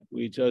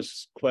we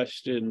just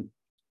question,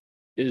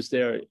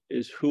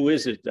 who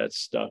is it that's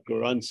stuck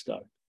or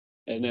unstuck?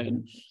 And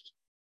then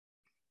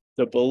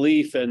the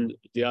belief and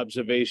the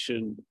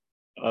observation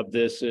of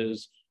this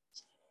is,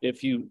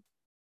 if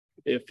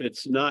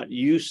it's not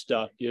you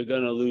stuck, you're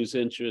going to lose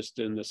interest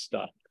in the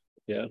stuck.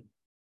 Yeah.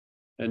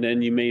 And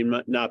then you may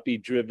not be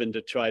driven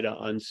to try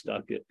to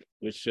unstuck it,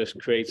 which just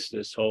creates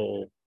this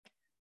whole,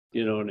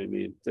 you know what I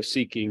mean, the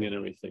seeking and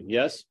everything.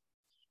 Yes.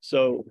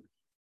 So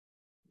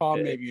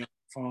maybe on the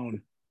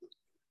phone.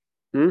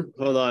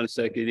 Hold on a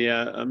second.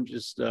 Yeah, I'm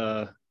just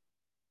can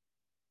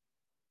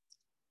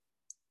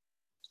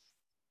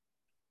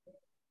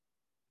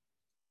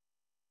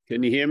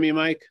you hear me,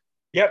 Mike?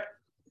 Yep.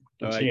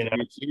 All right. Can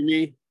you see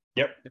me?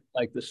 Yep.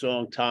 Like the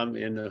song Tom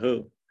and the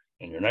Who.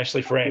 And you're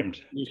nicely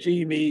framed. You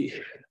see me.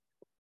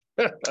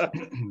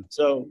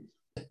 So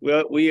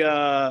we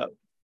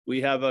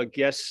have a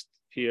guest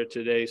here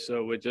today,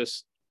 so we're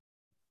just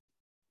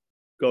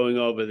going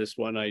over this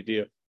one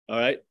idea. All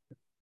right.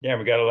 Yeah,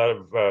 we got a lot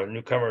of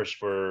newcomers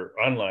for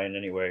online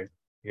anyway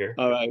here.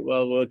 All right.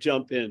 Well, we'll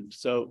jump in.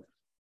 So,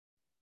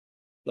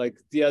 like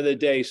the other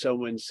day,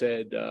 someone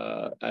said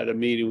at a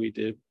meeting we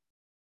did,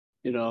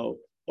 you know,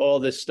 all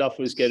this stuff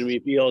was getting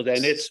revealed,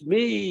 and it's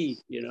me,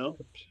 you know,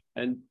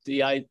 and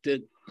the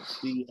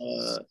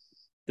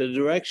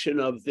direction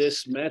of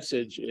this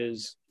message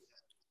is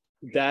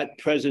that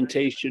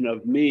presentation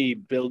of me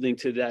building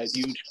to that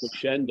huge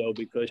crescendo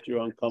because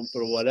you're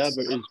uncomfortable,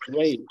 whatever, is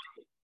great.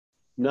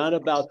 Not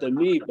about the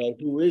me, but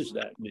who is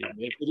that me?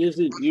 If it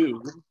isn't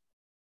you,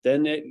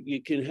 then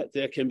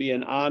there can be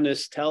an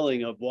honest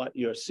telling of what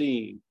you're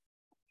seeing.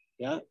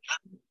 Yeah.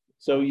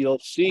 So you'll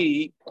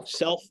see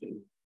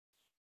selfing.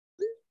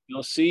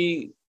 You'll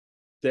see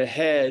the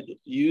head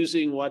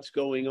using what's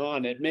going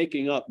on and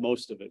making up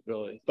most of it,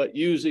 really, but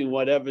using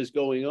whatever's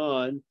going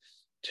on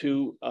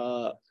to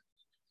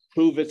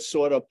prove its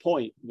sort of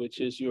point,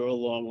 which is you're a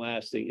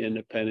long-lasting,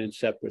 independent,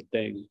 separate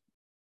thing.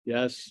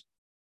 Yes,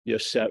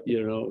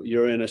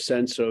 you're in a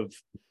sense of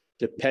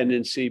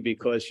dependency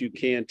because you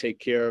can't take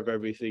care of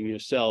everything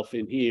yourself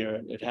in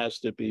here. It has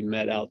to be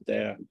met out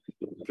there.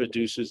 It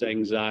produces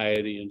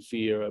anxiety and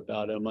fear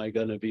about, am I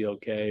going to be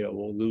okay, or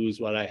will lose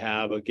what I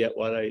have, or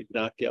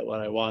not get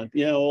what I want?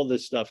 You know, all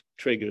this stuff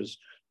triggers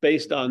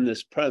based on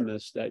this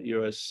premise that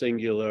you're a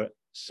singular,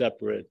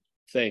 separate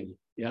thing.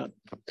 Yeah.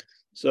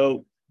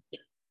 So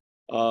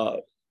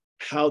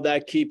how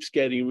that keeps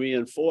getting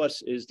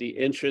reinforced is the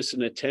interest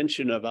and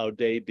attention of our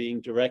day being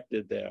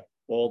directed there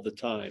all the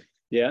time.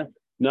 Yeah.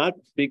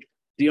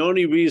 The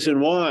only reason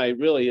why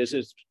really is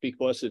it's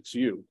because it's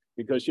you,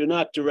 because you're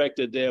not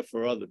directed there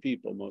for other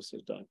people most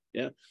of the time.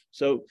 Yeah.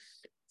 So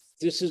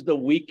this is the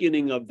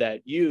weakening of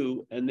that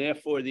you, and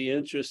therefore the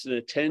interest and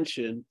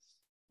attention,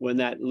 when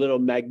that little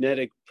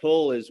magnetic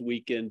pull is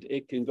weakened,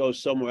 it can go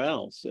somewhere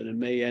else, and it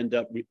may end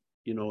up,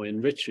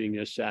 enriching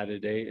your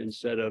Saturday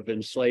instead of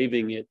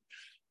enslaving it,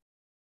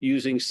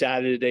 using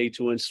Saturday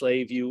to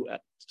enslave to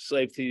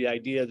the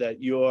idea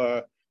that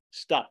you're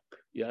stuck.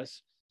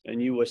 Yes.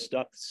 And you were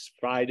stuck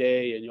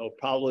Friday, and you'll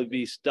probably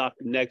be stuck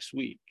next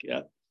week.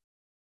 Yeah.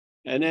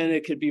 And then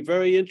it could be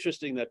very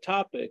interesting, the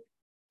topic,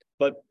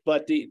 but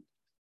the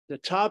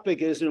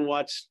topic isn't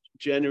what's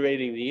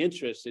generating the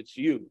interest, it's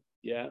you.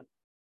 Yeah.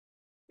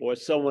 Or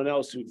someone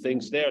else who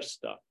thinks they're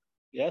stuck.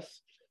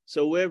 Yes.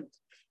 So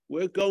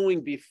we're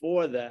going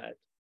before that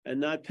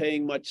and not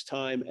paying much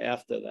time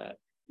after that.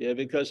 Yeah.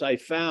 Because I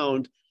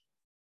found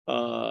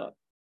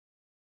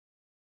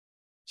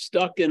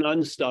stuck and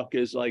unstuck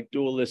is like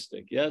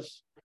dualistic.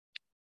 Yes.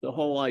 The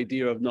whole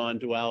idea of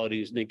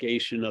non-duality is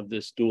negation of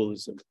this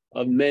dualism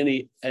of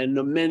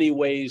the many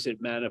ways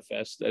it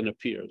manifests and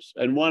appears.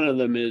 And one of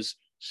them is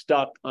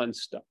stuck,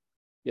 unstuck.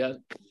 Yeah.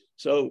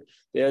 So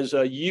there's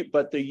a you,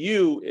 but the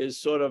you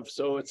is sort of,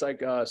 so it's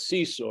like a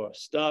seesaw,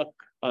 stuck,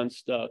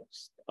 unstuck,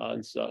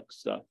 unstuck,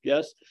 stuck.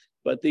 Yes.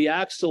 But the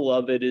axle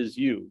of it is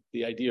you,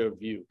 the idea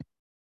of you.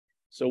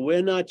 So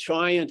we're not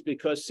trying,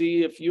 because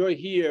see, if you're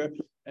here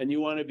and you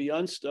want to be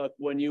unstuck,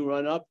 when you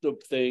run up the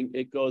thing,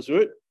 it goes,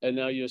 and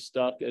now you're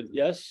stuck. And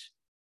yes,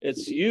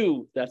 it's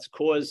you that's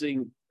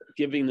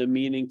giving the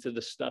meaning to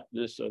the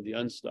stuckness or the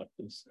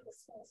unstuckness.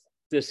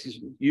 This is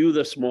you,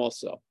 the small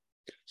self.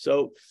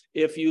 So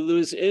if you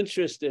lose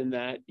interest in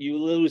that, you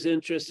lose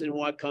interest in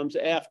what comes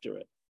after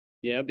it.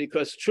 Yeah,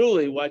 because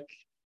truly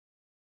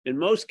in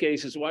most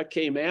cases, what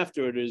came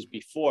after it is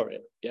before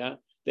it. Yeah,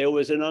 there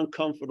was an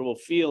uncomfortable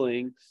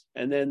feeling,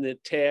 and then the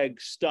tag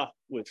stuck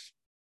with,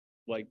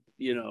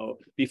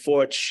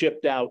 before it's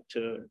shipped out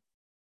to,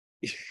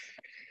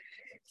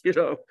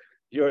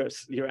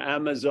 your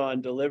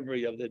Amazon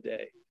delivery of the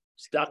day,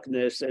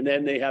 stuckness. And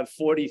then they have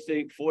 40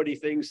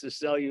 things to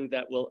sell you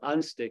that will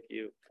unstick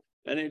you.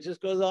 And it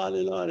just goes on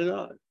and on and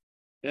on.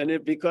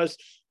 And because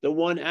the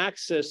one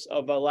axis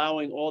of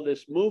allowing all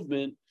this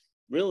movement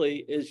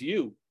really is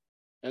you.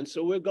 And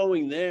so we're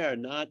going there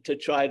not to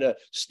try to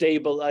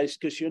stabilize,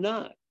 because you're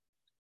not.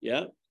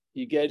 Yeah.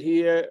 You get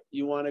here,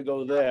 you want to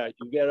go there.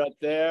 You get up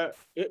there.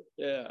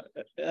 Yeah.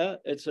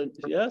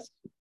 Yes.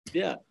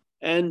 Yeah.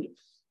 And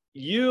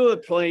you are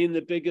playing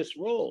the biggest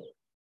role.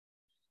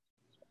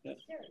 Yeah.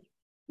 That's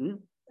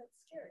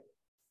scary.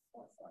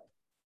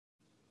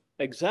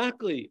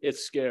 Exactly,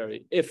 it's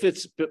scary.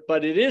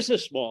 But it is a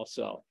small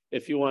self,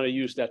 if you want to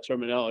use that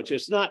terminology.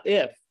 It's not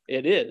if,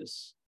 it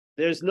is.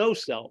 There's no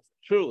self,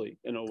 truly,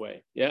 in a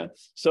way. Yeah.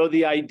 So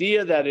the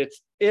idea that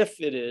it's if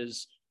it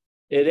is,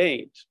 it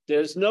ain't.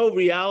 There's no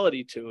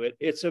reality to it.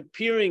 It's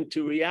appearing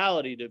to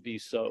reality to be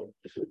so.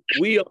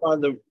 We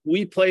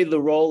play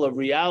the role of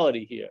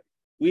reality here.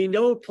 We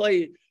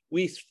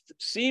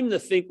seem to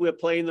think we're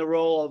playing the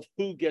role of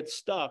who gets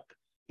stuck,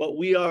 but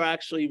we are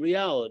actually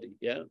reality.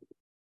 Yeah.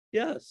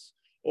 Yes.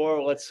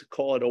 Or let's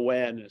call it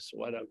awareness,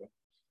 whatever.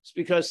 It's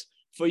because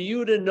for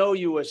you to know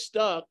you were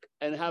stuck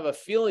and have a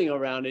feeling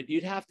around it,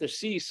 you'd have to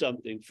see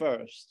something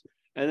first.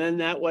 And then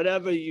that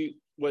whatever you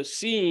was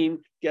seen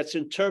gets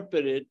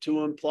interpreted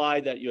to imply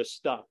that you're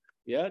stuck.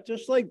 Yeah.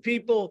 Just like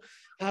people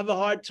have a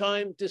hard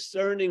time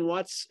discerning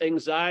what's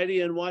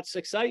anxiety and what's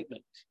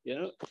excitement. You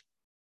know,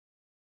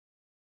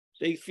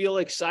 they feel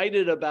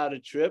excited about a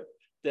trip.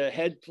 Their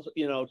head,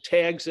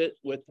 tags it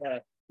with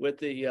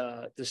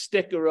the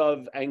sticker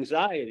of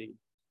anxiety.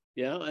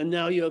 And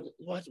now you're,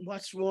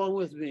 what's wrong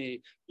with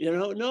me?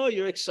 No,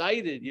 you're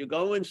excited. You're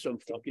going some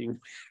fucking,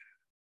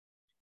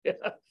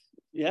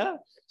 yeah.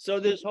 So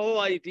this whole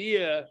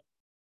idea,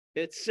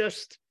 it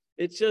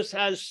just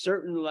has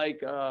certain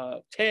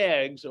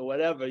tags or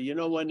whatever,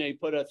 when they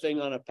put a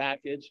thing on a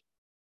package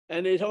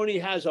and it only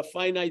has a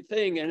finite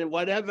thing, and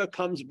whatever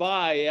comes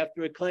by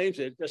after it claims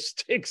it just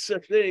sticks a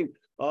thing.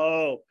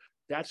 Oh,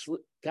 that's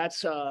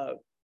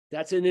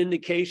an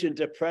indication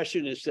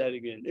depression is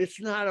setting in.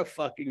 It's not a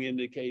fucking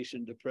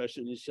indication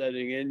depression is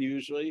setting in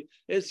usually.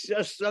 It's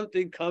just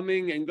something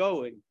coming and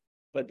going.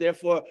 But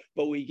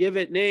we give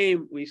it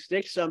name, we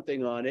stick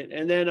something on it,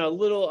 and then a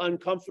little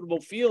uncomfortable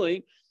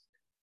feeling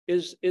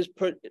is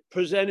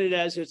presented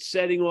as it's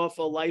setting off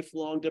a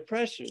lifelong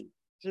depression.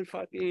 It's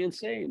fucking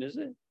insane,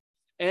 isn't it?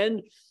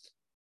 And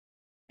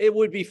it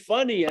would be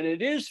funny, and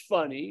it is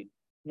funny,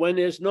 when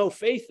there's no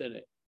faith in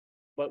it.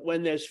 But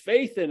when there's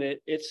faith in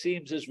it, it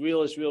seems as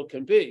real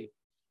can be.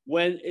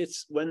 When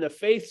the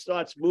faith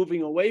starts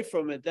moving away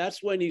from it,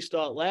 that's when you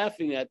start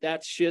laughing at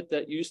that shit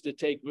that used to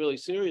take really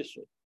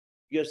seriously,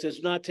 because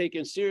it's not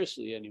taken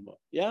seriously anymore.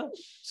 Yeah.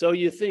 So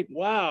you think,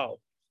 wow,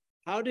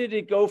 how did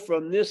it go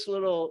from this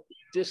little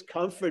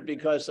discomfort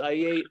because I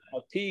ate a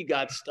pea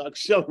got stuck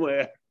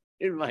somewhere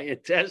in my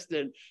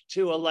intestine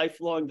to a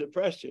lifelong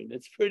depression?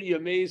 It's pretty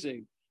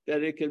amazing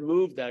that it can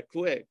move that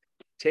quick,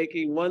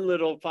 taking one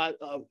little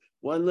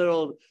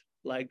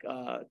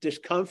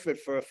discomfort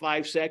for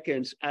 5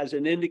 seconds as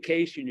an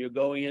indication you're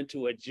going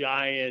into a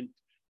giant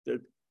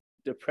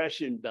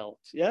depression belt.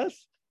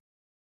 Yes.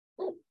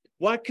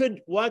 What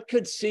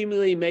could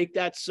seemingly make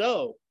that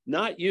so?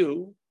 Not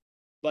you,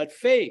 but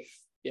faith.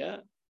 Yeah.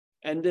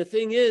 And the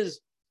thing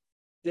is,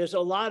 there's a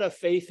lot of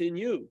faith in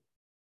you.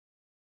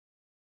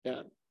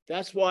 Yeah.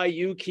 That's why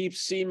you keep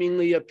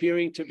seemingly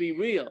appearing to be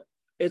real.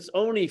 It's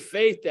only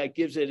faith that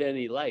gives it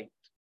any light.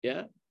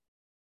 Yeah.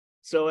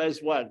 So as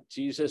what?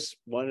 Jesus,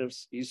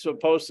 he's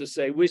supposed to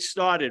say, we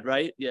started,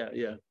 right? Yeah.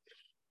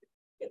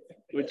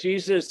 What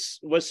Jesus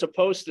was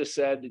supposed to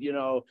said,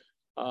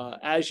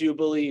 as you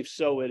believe,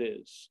 so it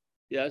is.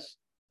 Yes.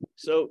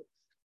 So,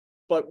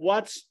 but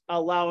what's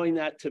allowing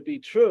that to be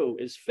true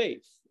is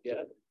faith.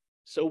 Yeah.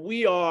 So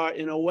we are,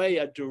 in a way,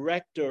 a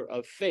director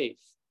of faith.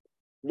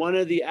 One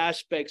of the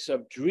aspects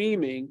of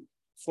dreaming,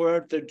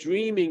 for the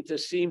dreaming to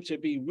seem to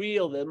be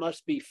real, there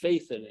must be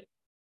faith in it.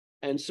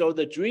 And so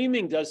the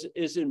dreaming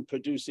isn't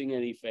producing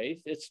any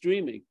faith. It's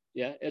dreaming.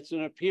 Yeah. It's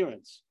an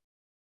appearance.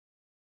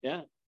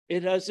 Yeah.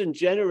 It doesn't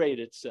generate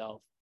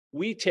itself.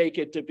 We take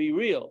it to be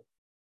real.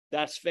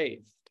 That's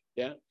faith.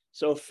 Yeah.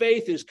 So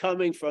faith is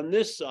coming from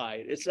this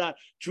side. It's not,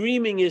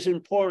 dreaming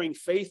isn't pouring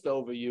faith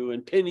over you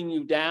and pinning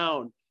you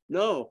down.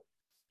 No,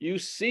 you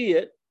see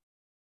it.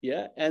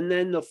 Yeah. And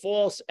then the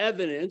false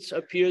evidence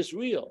appears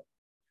real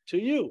to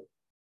you.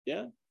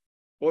 Yeah.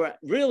 Or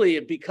really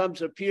it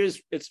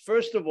it's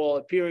first of all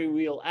appearing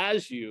real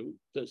as you,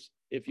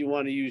 if you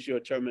want to use your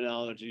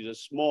terminology, the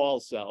small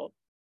self.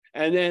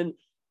 And then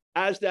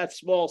as that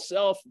small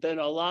self, then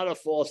a lot of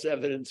false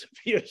evidence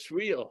appears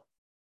real.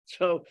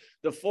 So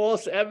the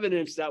false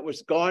evidence that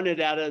was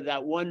garnered out of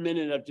that 1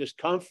 minute of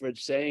discomfort,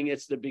 saying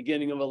it's the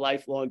beginning of a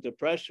lifelong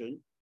depression,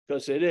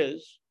 because it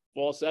is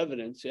false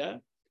evidence, yeah,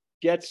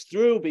 gets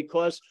through,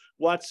 because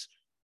what's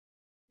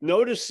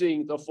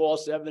noticing the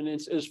false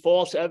evidence is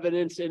false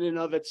evidence in and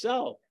of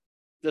itself.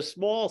 The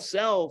small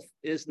self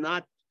is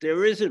not,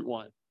 there isn't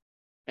one,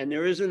 and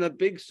there isn't a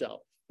big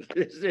self.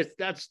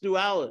 That's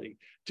duality.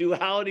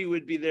 Duality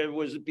would be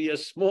be a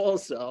small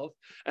self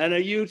and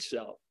a huge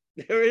self.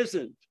 There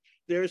isn't.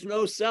 There's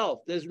no self.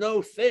 There's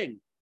no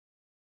thing.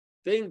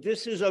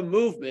 This is a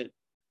movement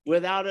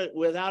without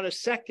a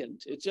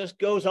second. It just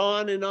goes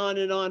on and on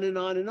and on and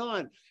on and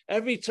on.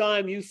 Every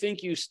time you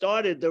think you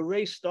started, the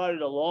race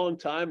started a long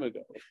time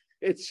ago.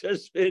 It's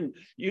just been,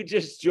 you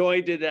just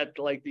joined it at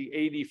like the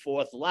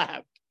 84th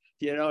lap.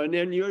 You know, and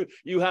then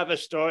you have a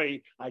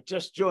story. I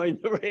just joined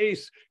the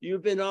race.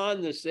 You've been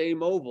on the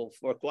same oval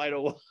for quite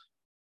a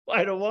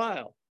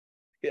while.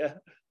 Yeah,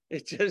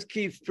 it just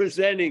keeps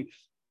presenting.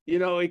 You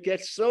know, it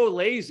gets so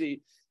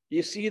lazy.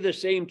 You see the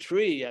same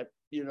tree at,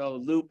 you know,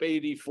 loop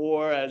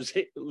 84 as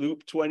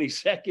loop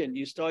 22nd.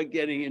 You start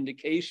getting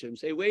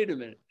indications. Hey, wait a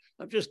minute.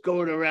 I'm just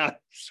going around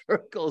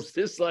circles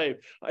this life.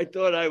 I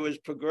thought I was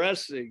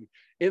progressing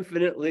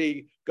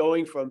infinitely,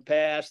 going from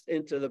past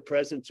into the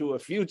present to a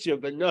future,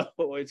 but no,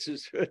 it's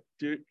just,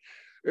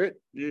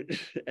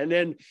 and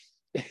then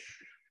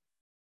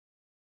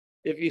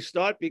if you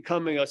start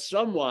becoming a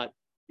somewhat,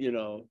 you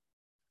know,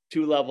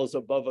 2 levels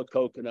above a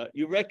coconut,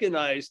 you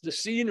recognize the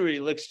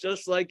scenery looks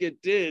just like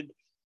it did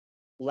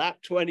lap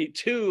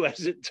 22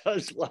 as it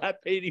does lap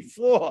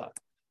 84.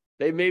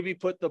 They maybe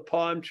put the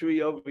palm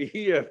tree over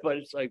here, but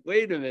it's like,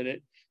 wait a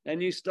minute.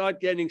 And you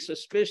start getting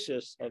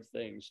suspicious of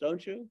things,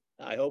 don't you?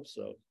 I hope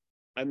so.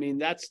 I mean,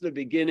 that's the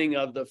beginning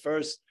of the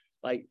first,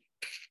 like,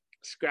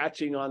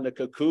 scratching on the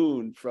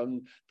cocoon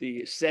from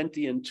the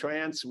sentient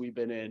trance we've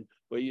been in,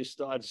 where you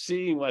start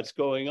seeing what's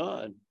going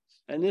on.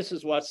 And this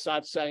is what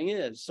satsang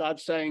is.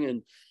 Satsang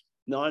and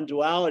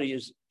non-duality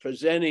is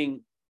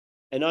presenting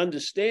an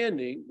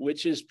understanding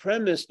which is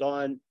premised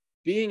on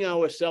being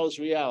ourselves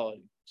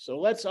reality. So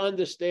let's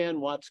understand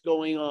what's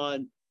going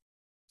on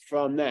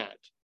from that.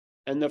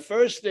 And the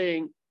first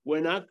thing,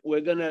 we're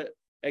going to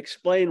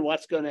explain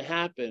what's going to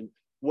happen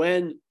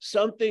when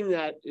something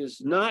that is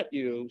not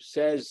you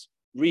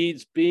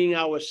reads being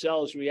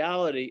ourselves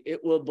reality.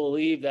 It will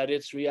believe that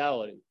it's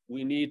reality.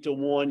 We need to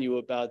warn you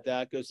about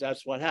that, because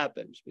that's what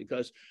happens.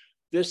 Because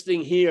this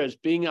thing here is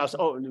being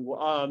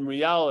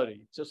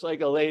reality. Just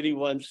like a lady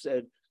once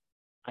said,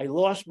 I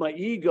lost my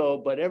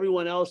ego, but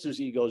everyone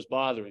else's ego is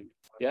bothering me.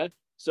 Yeah.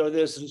 So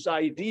there's this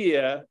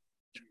idea.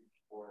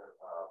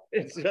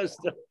 It's just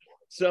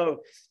so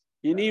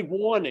you need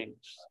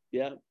warnings.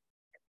 Yeah.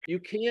 You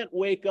can't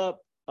wake up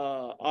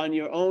on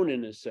your own,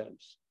 in a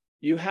sense.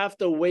 You have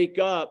to wake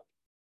up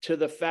to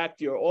the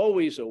fact you're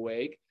always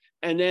awake,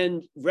 and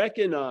then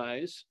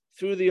recognize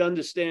through the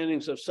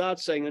understandings of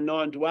satsang and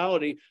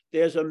non-duality,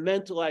 there's a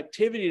mental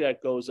activity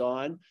that goes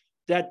on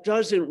that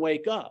doesn't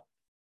wake up.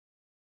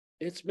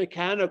 It's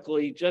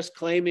mechanically just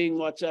claiming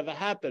what's ever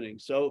happening.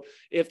 So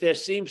if there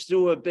seems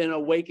to have been a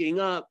waking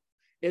up,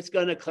 it's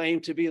going to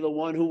claim to be the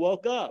one who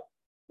woke up,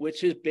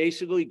 which is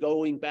basically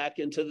going back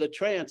into the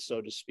trance,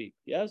 so to speak.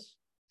 Yes.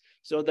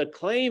 So the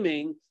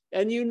claiming,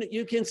 and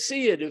you can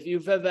see it if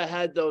you've ever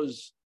had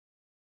those,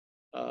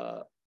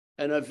 an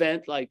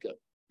event like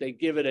they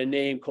give it a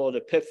name called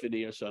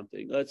epiphany or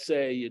something. Let's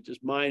say you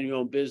just mind your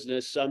own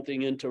business,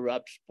 something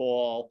interrupts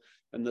Paul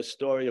and the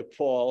story of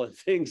Paul, and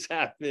things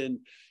happen.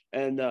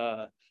 And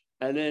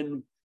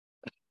then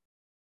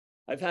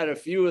I've had a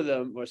few of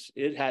them, or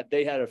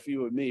they had a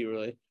few of me,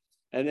 really.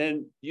 And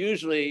then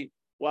usually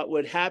what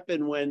would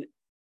happen when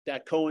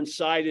that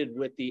coincided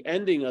with the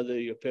ending of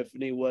the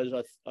epiphany was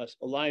a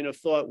line of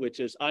thought, which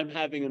is, I'm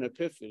having an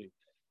epiphany.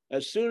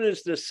 As soon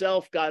as the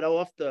self got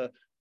off the,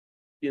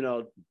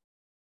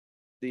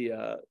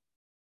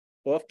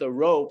 off the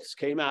ropes,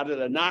 came out of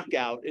the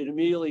knockout, it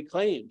immediately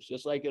claims,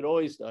 just like it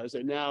always does.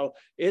 And now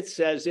it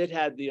says it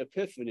had the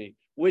epiphany,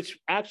 which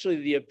actually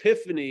the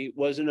epiphany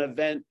was an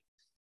event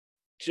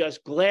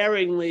just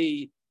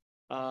glaringly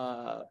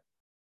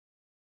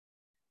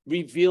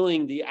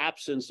revealing the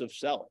absence of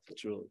self,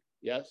 truly.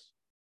 Yes?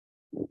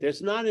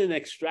 There's not an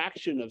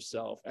extraction of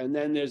self, and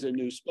then there's a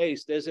new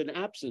space. There's an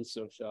absence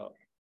of self.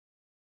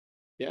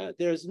 Yeah,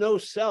 there's no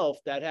self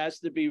that has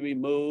to be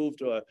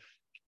removed or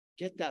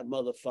get that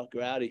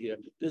motherfucker out of here.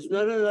 There's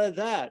none of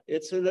that.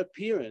 It's an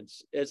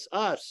appearance. It's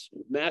us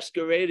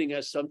masquerading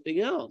as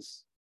something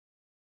else.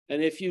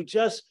 And if you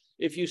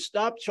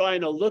stop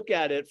trying to look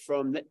at it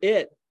from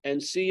it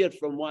and see it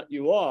from what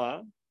you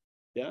are,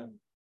 yeah,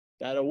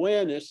 that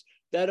awareness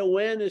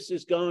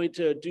is going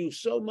to do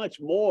so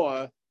much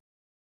more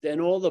than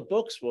all the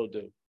books will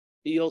do.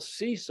 You'll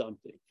see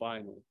something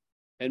finally.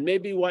 And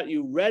maybe what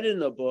you read in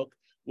the book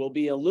will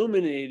be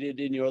illuminated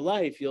in your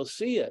life. You'll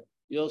see it.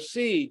 You'll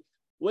see,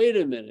 wait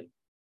a minute.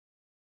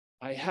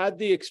 I had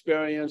the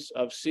experience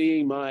of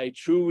seeing my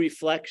true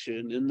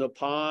reflection in the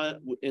pond,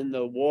 in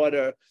the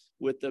water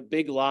with the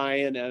big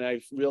lion, and I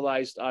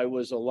realized I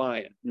was a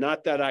lion.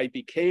 Not that I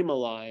became a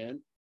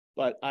lion,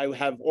 but I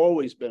have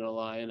always been a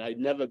lion. I'd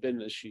never been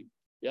a sheep.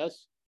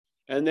 Yes?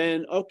 And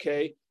then,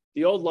 okay,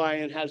 the old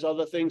lion has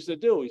other things to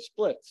do. He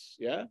splits.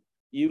 Yeah?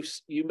 You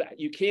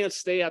can't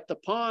stay at the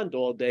pond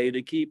all day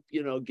to keep,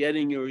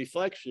 getting your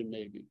reflection,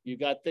 maybe. You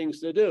got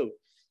things to do.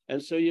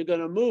 And so you're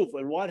going to move.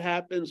 And what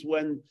happens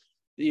when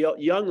the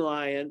young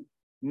lion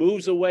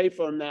moves away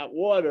from that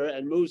water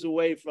and moves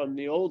away from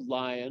the old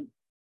lion?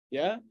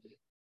 Yeah?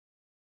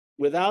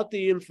 Without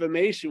the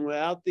information,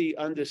 without the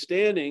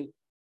understanding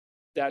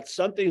that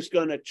something's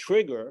going to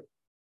trigger,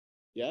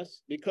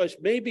 yes? Because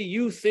maybe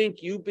you think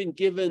you've been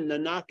given the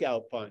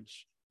knockout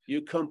punch.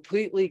 You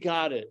completely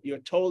got it. You're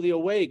totally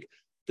awake.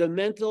 The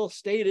mental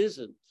state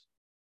isn't.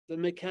 The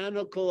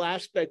mechanical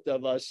aspect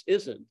of us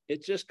isn't.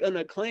 It's just going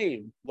to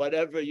claim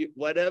whatever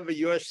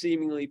you're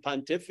seemingly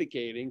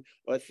pontificating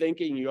or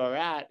thinking you're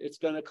at, it's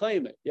going to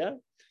claim it. Yeah.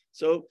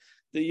 So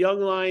the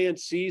young lion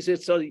sees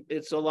it's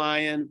a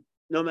lion.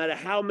 No matter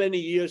how many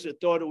years it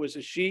thought it was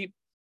a sheep,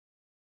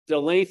 the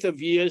length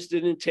of years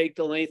didn't take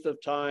the length of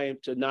time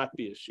to not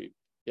be a sheep.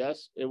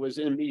 Yes, it was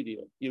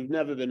immediate. You've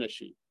never been a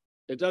sheep.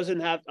 It doesn't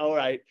have, all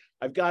right,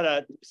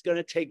 it's going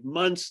to take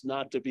months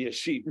not to be a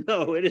sheep.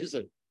 No, it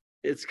isn't.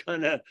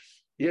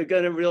 You're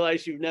going to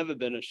realize you've never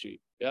been a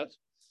sheep. Yes.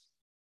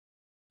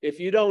 If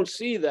you don't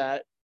see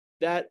that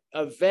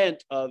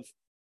event of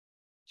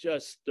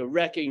just the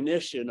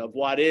recognition of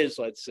what is,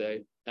 let's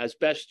say, as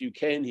best you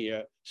can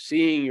here,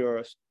 seeing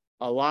you're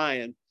a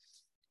lion,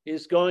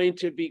 is going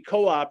to be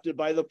co-opted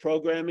by the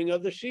programming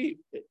of the sheep.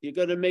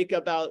 You'll make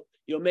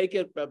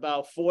it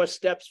about 4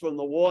 steps from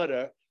the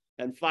water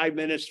and 5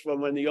 minutes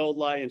from when the old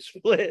lion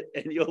split,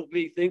 and you'll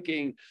be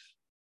thinking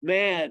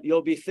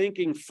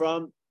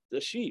from the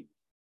sheep.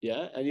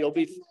 Yeah. And you'll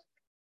be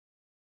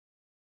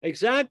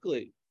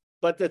exactly.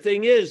 But the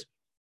thing is,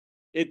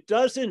 it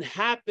doesn't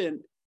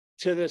happen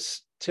to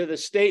the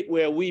state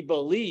where we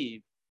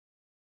believe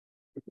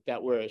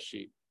that we're a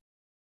sheep.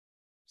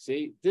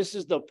 See, this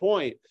is the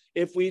point.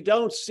 If we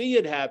don't see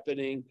it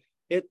happening,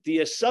 the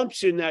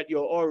assumption that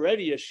you're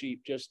already a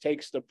sheep just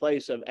takes the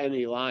place of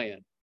any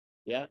lion.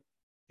 Yeah.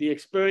 The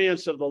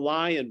experience of the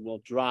lion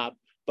will drop,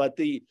 but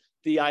the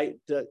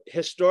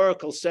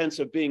historical sense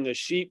of being a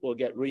sheep will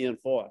get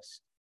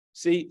reinforced.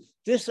 See,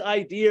 this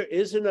idea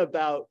isn't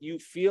about you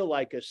feel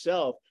like a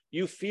self,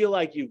 you feel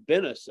like you've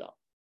been a self.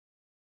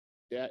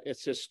 Yeah,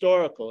 it's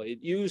historical. It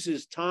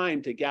uses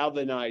time to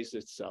galvanize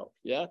itself.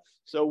 Yeah.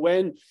 So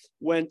when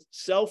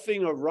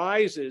selfing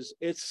arises,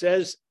 it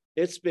says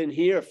it's been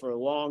here for a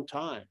long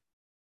time.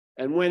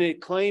 And when it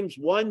claims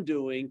one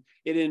doing,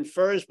 it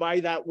infers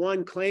by that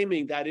one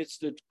claiming that it's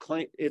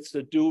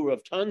the doer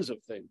of tons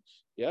of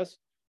things. Yes.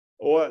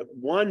 Or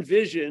one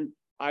vision,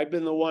 I've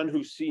been the one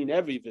who's seen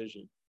every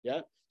vision. Yeah.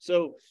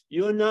 So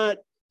you're not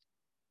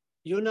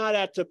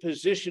at the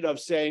position of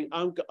saying,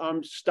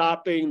 I'm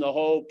stopping the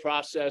whole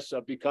process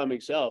of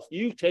becoming self.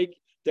 The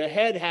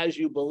head has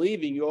you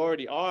believing you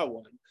already are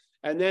one.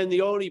 And then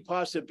the only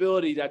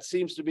possibility that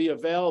seems to be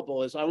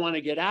available is I want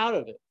to get out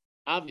of it.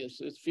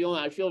 Obviously,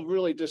 I feel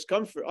really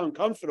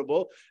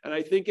uncomfortable. And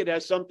I think it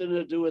has something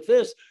to do with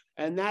this.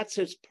 And that's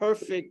its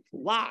perfect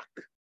lock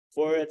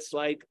for its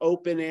like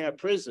open air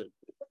prison.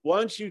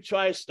 Once you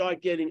try to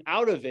start getting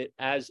out of it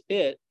as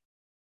it,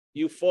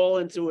 you fall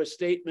into a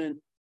statement,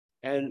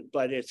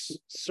 but it's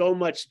so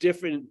much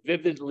different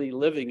vividly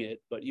living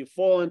it, but you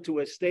fall into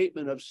a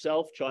statement of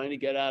self trying to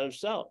get out of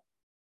self.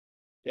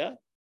 Yeah.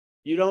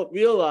 You don't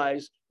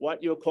realize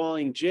what you're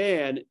calling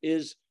Jan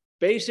is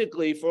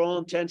basically, for all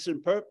intents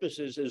and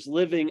purposes, is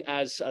living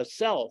as a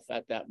self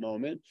at that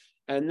moment.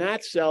 And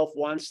that self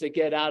wants to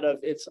get out of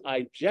its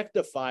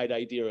objectified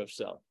idea of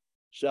self.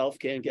 Self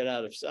can't get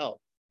out of self,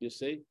 you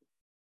see?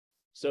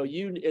 So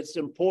it's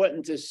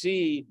important to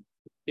see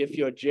if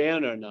you're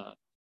Jan or not.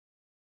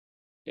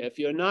 If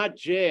you're not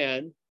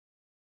Jan,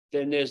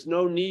 then there's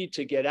no need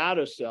to get out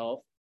of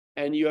self,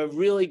 and you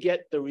really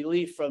get the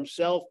relief from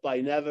self by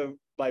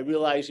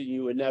realizing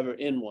you were never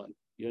in one.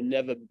 You've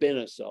never been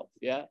a self.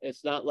 Yeah,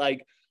 it's not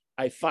like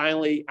I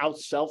finally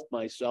out-selfed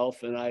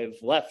myself and I have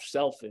left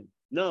selfing.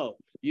 No,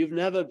 you've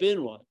never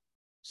been one.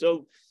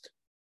 So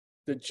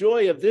the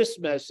joy of this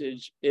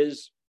message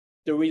is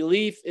the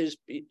relief is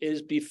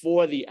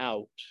before the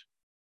out.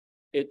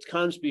 It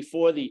comes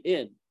before the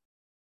in.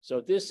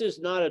 So this is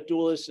not a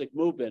dualistic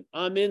movement.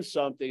 I'm in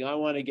something, I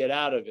want to get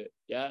out of it.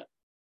 Yeah.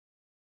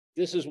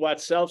 This is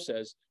what self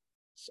says.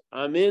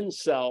 I'm in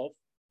self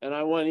and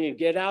I want to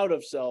get out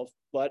of self,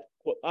 but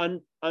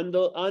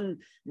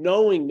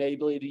unknowing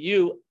maybe to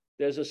you,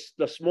 there's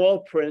the small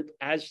print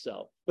as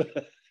self.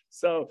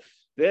 So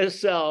there's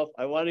self,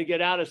 I want to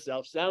get out of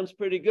self. Sounds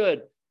pretty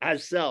good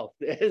as self.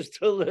 There's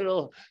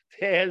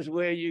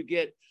where you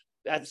get,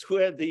 that's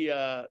where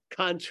the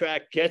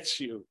contract gets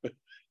you.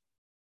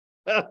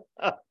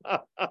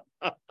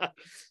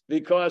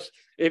 Because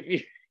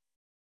if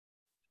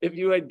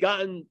you had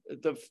gotten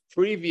the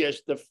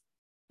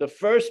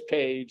first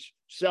page,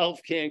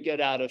 self can't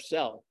get out of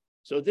self.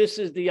 So this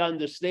is the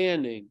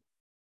understanding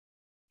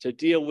to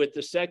deal with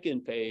the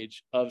second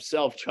page of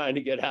self trying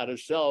to get out of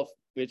self,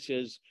 which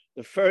is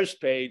the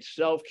first page,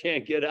 self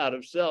can't get out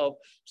of self.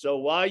 So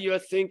while you're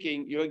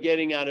thinking you're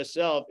getting out of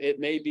self, it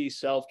may be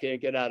self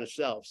can't get out of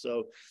self.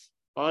 So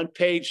on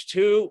page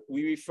 2,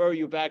 we refer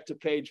you back to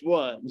page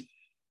 1.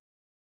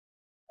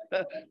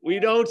 We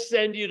don't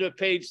send you to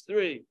page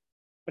 3.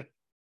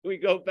 We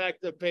go back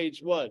to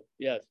page 1.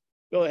 Yes.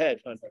 Go ahead,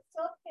 Hunter.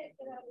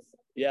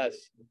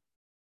 Yes.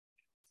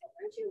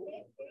 Aren't you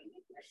married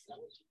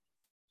yourself?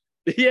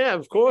 Yeah,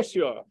 of course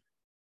you are.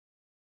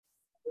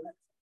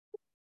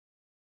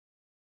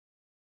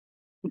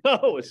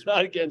 No, it's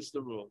not against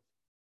the rule.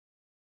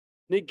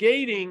 The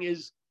negating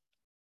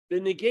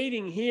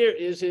here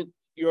isn't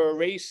you're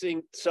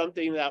erasing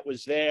something that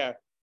was there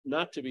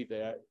not to be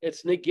there.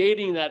 It's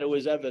negating that it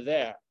was ever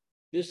there.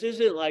 This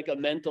isn't like a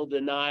mental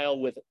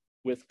denial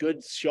with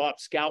good sharp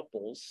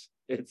scalpels.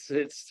 It's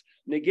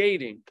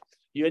negating.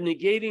 You're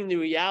negating the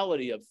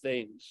reality of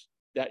things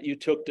that you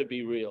took to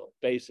be real,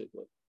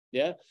 basically.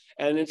 Yeah.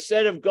 And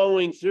instead of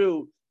going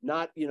through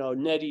not,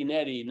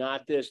 netty,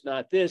 not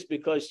this,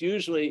 because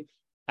usually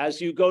as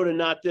you go to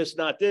not this,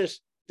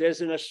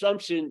 there's an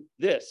assumption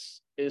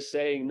this is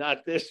saying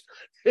not this,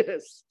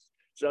 this.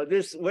 So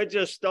we're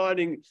just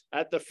starting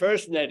at the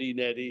first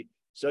netty.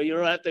 So you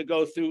don't have to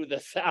go through the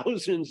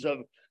thousands of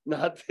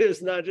not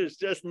this, not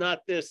just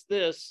not this.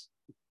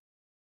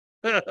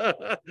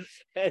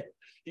 And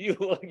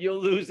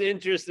you'll lose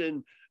interest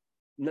in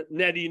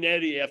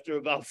netty after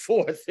about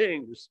 4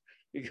 things,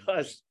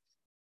 because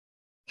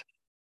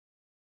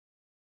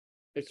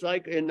it's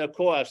like in the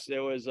course,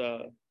 there was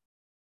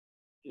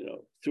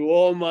through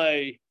all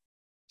my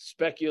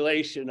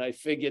speculation, I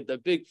figured the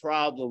big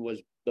problem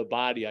was the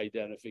body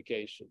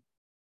identification.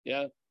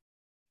 Yeah.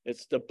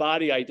 It's the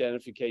body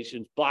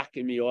identification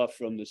blocking me off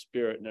from the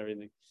spirit and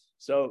everything.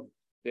 So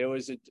there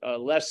was a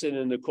lesson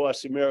in the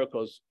Course in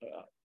Miracles,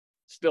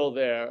 still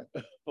there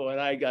when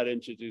I got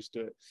introduced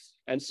to it.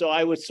 And so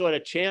I would sort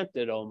of chant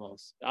it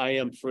almost. I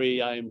am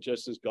free. I am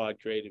just as God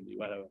created me,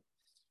 whatever.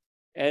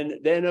 And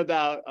then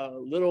about a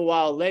little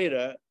while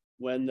later,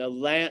 when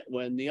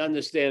the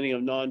understanding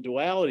of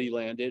non-duality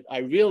landed, I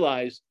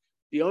realized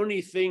the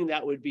only thing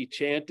that would be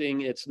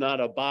chanting "it's not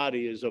a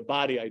body" is a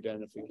body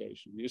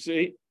identification. You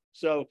see?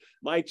 So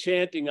my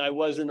chanting "I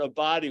wasn't a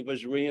body"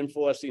 was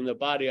reinforcing the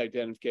body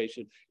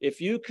identification.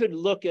 If you could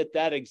look at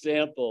that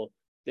example,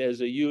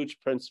 there's a huge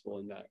principle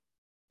in that.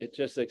 It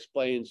just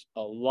explains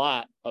a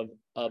lot of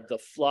the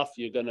fluff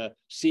you're going to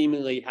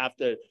seemingly have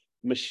to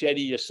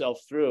machete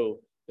yourself through.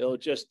 It'll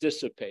just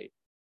dissipate.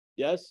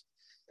 Yes?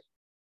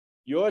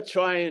 You're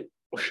doing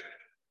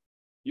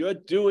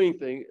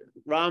things.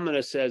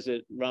 Ramana says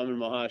it, Ramana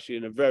Maharshi,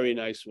 in a very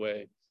nice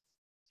way.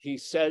 He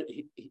said,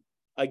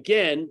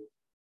 again,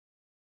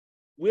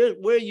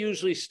 we're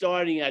usually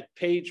starting at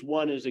page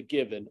 1 as a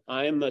given.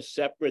 I am a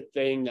separate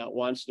thing that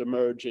wants to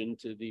merge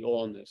into the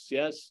allness.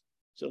 Yes?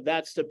 So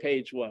that's the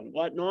page 1.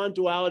 What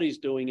non-duality is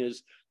doing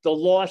is the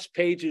lost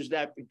pages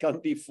that come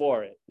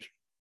before it.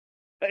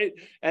 Right?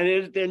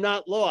 And they're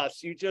not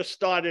lost. You just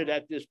started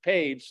at this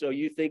page, so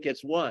you think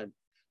it's 1.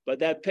 But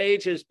that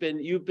page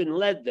you've been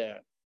led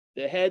there.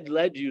 The head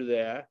led you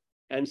there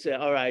and said,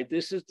 all right,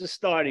 this is the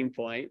starting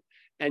point,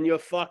 and you're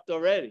fucked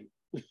already.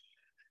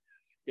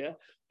 Yeah.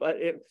 But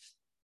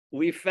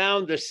we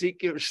found the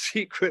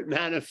secret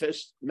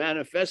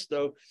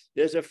manifesto.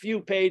 There's a few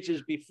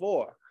pages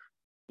before,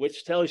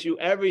 which tells you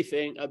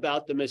everything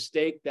about the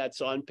mistake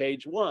that's on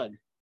page 1,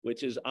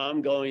 which is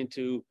I'm going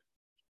to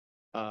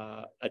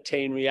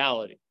attain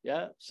reality.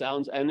 Yeah.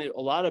 And a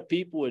lot of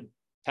people would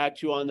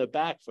pat you on the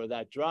back for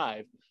that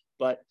drive.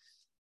 But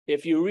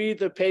if you read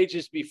the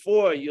pages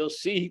before, you'll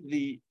see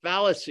the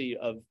fallacy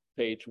of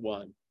page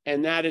 1,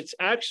 and that it's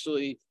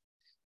actually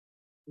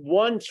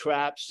one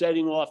trap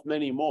setting off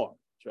many more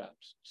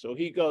traps. So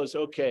he goes,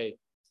 okay,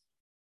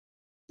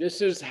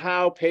 this is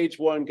how page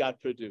 1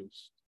 got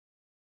produced.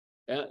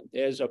 And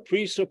there's a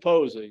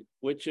presupposing,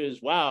 which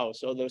is, wow,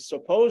 so the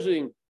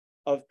supposing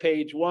of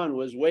page 1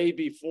 was way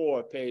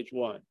before page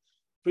 1.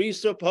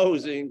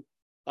 Presupposing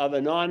of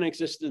a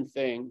non-existent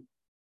thing,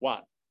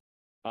 what?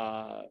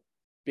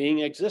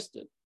 Being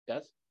existent,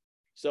 yes?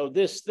 So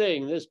this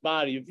thing, this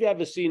body, if you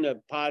ever seen a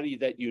body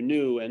that you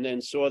knew and then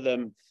saw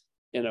them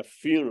in a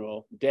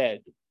funeral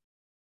dead,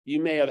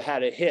 you may have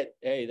had a hit,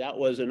 hey, that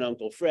wasn't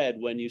Uncle Fred,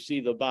 when you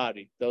see the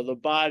body. Though the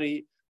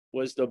body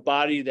was the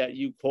body that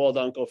you called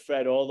Uncle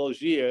Fred all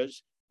those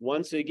years,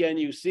 once again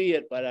you see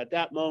it, but at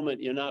that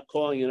moment you're not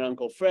calling it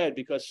Uncle Fred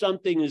because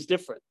something is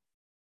different.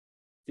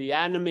 The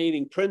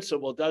animating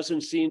principle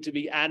doesn't seem to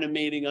be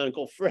animating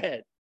Uncle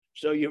Fred.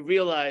 So you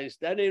realize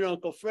that ain't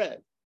Uncle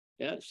Fred.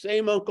 Yeah,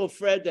 same Uncle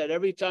Fred that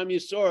every time you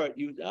saw it,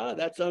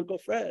 that's Uncle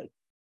Fred.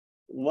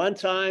 One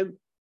time,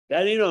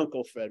 that ain't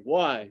Uncle Fred.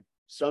 Why?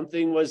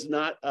 Something was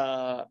not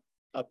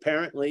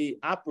apparently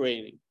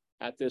operating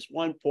at this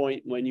one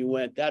point when you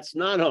went, that's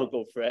not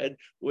Uncle Fred,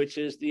 which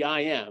is the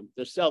I am,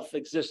 the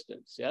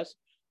self-existence, yes?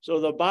 So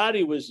the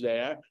body was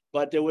there,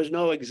 but there was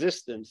no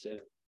existence in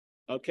it,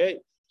 okay?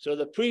 So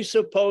the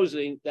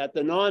presupposing that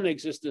the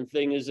non-existent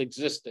thing is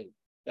existing,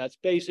 that's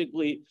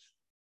basically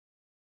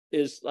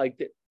is like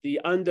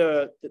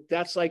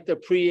that's like the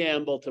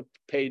preamble to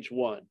page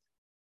 1.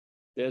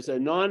 There's a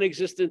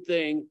non-existent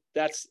thing,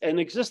 that's an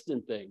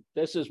existent thing.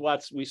 This is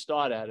what we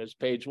start at as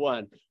page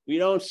 1. We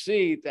don't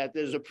see that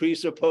there's a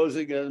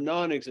presupposing of a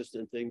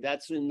non-existent thing.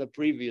 That's in the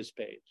previous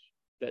page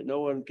that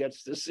no one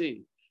gets to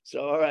see. So,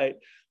 all right,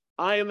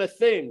 I am a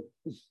thing.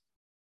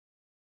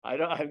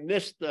 I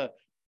missed a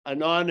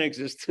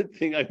non-existent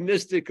thing. I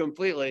missed it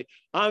completely.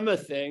 I'm a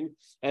thing,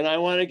 and I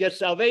want to get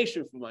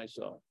salvation for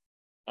myself.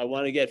 I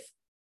want to get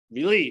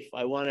relief.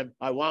 I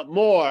want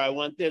more. I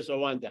want this. I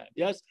want that.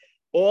 Yes.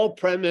 All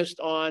premised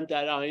on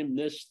that I am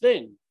this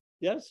thing.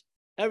 Yes.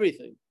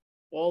 Everything.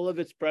 All of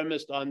it's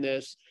premised on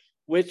this,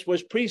 which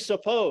was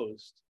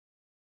presupposed.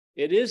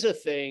 It is a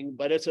thing,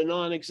 but it's a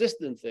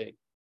non-existent thing.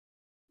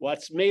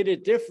 What's made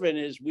it different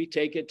is we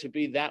take it to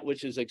be that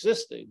which is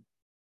existing.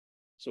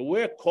 So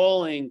we're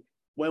calling,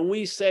 when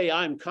we say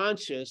I'm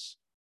conscious,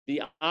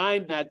 the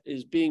I'm that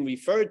is being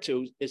referred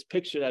to is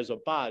pictured as a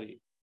body.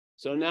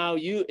 So now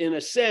you, in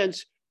a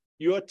sense,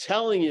 you're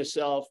telling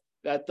yourself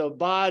that the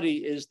body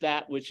is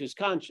that which is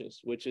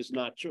conscious, which is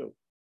not true.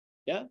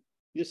 Yeah,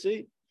 you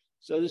see?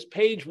 So this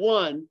page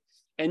 1,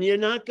 and you're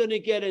not going to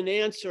get an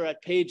answer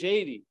at page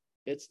 80.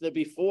 It's the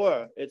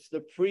before, it's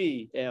the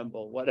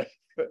preamble, whatever.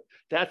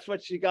 That's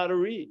what you got to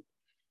read.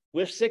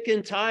 We're sick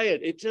and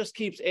tired. It just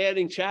keeps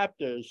adding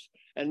chapters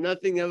and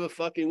nothing ever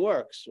fucking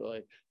works.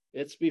 Really.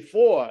 It's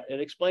before, it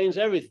explains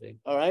everything.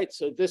 All right,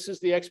 so this is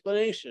the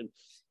explanation.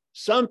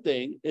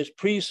 Something is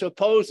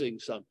presupposing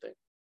something.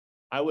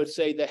 I would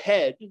say the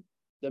head,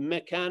 the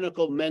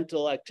mechanical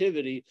mental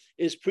activity,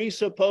 is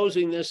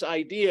presupposing this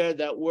idea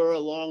that we're a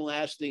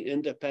long-lasting,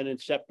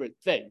 independent, separate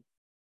thing.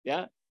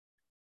 Yeah.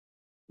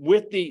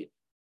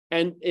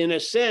 And in a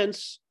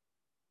sense,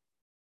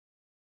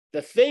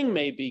 the thing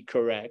may be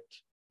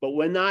correct, but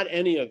we're not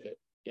any of it.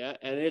 Yeah.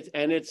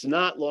 And it's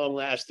not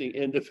long-lasting,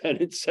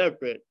 independent,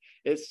 separate.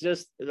 It's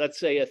just, let's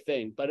say, a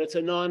thing, but it's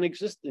a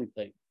non-existent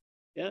thing.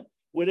 Yeah.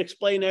 Would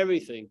explain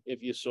everything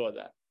if you saw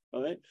that.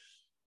 All right.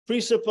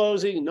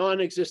 Presupposing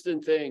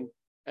non-existent thing.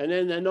 And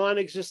then the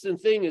non-existent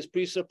thing is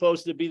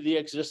presupposed to be the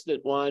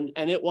existent one,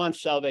 and it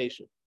wants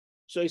salvation.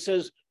 So he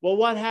says, well,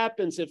 what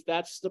happens if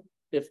that's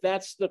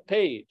the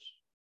page?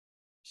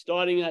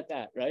 Starting at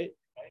that, right?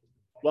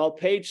 Well,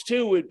 page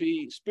 2 would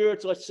be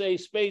spiritual, let's say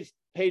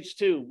page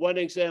 2, one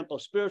example,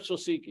 spiritual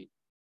seeking.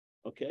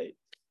 Okay.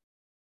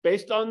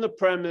 Based on the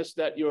premise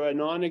that you're a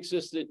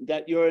non-existent,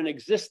 that you're an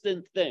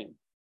existent thing.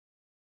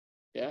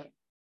 Yeah.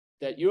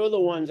 That you're the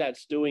one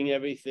that's doing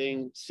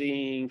everything,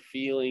 seeing,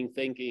 feeling,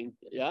 thinking.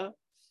 Yeah.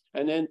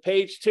 And then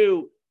page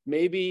 2,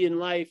 maybe in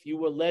life you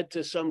were led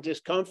to some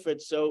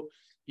discomfort. So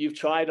you've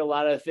tried a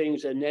lot of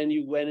things, and then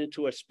you went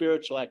into a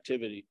spiritual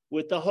activity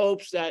with the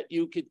hopes that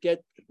you could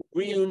get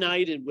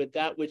reunited with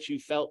that which you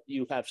felt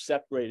you have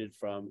separated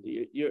from.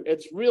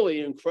 It's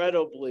really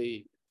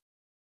incredibly,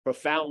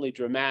 profoundly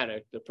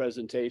dramatic, the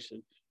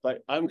presentation.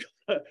 But I'm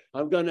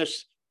gonna.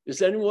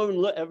 Is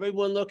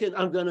everyone looking?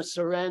 I'm gonna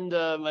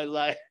surrender my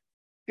life.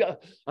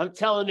 I'm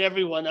telling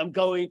everyone I'm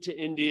going to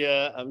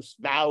India. I'm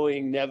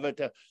vowing never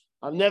to.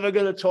 I'm never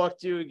going to talk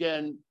to you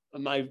again.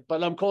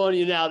 But I'm calling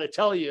you now to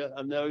tell you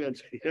I'm never going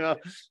to,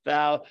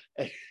 vow.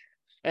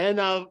 And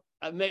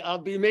I'll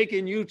be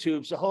making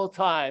YouTubes the whole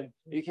time.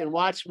 You can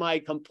watch my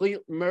complete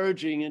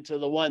merging into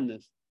the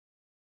oneness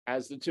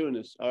as the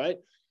two-ness. All right.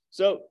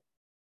 So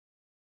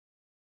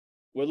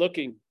we're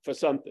looking for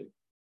something.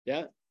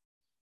 Yeah.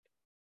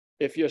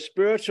 If your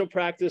spiritual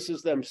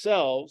practices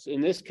themselves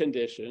in this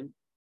condition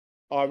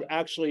are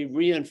actually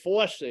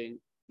reinforcing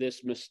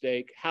this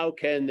mistake, how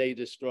can they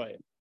destroy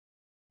it?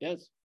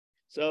 Yes.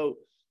 So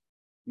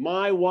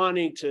my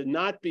wanting to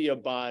not be a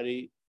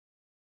body,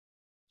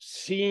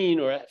 seen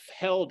or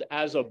held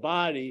as a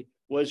body,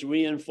 was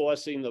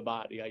reinforcing the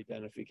body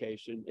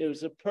identification. It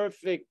was a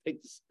perfect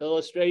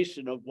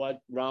illustration of what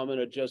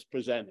Ramana just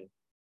presented.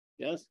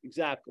 Yes,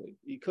 exactly.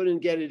 You couldn't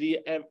get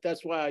it.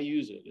 That's why I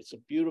use it. It's a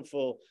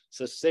beautiful,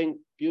 succinct,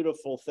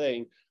 beautiful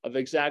thing of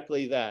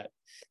exactly that.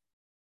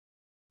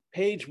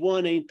 Page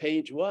 1 ain't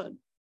page 1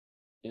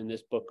 in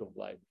this book of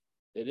life.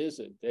 It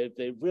isn't.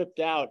 They ripped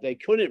out, they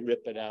couldn't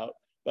rip it out,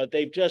 but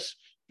they've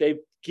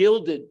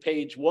gilded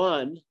page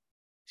 1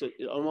 to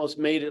almost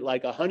made it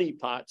like a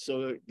honeypot.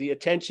 So the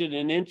attention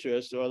and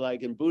interest, or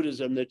like in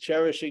Buddhism, the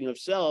cherishing of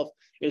self,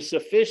 is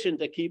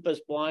sufficient to keep us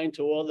blind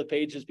to all the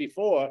pages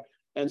before.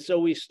 And so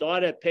we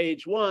start at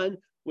page 1,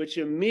 which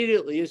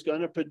immediately is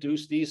going to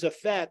produce these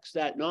effects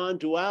that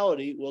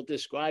non-duality will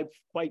describe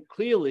quite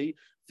clearly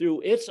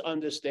through its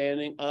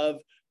understanding of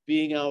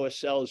being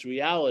ourselves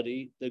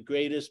reality. The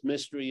greatest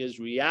mystery is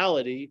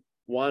reality,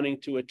 wanting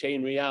to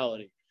attain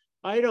reality.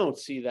 I don't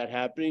see that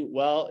happening.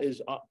 Well,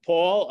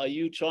 Paul, are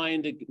you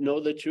trying to know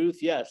the truth?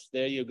 Yes,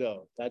 there you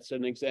go. That's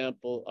an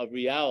example of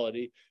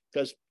reality,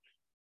 because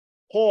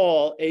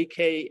Paul,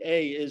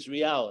 AKA, is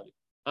reality,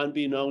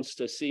 unbeknownst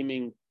to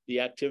seeming the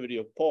activity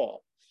of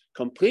Paul,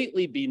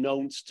 completely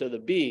beknownst to the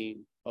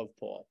being of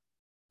Paul.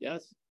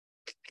 Yes?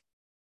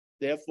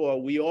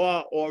 Therefore, we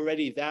are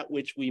already that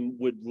which we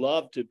would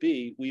love to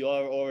be. We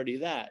are already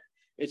that.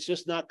 It's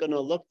just not going to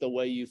look the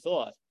way you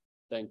thought,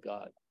 thank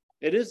God.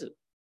 It isn't.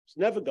 It's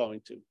never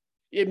going to.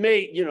 It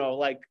may,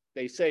 like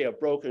they say, a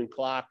broken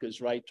clock is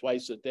right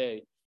twice a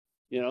day.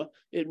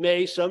 It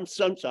may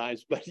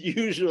sometimes, but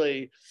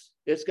usually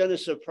it's going to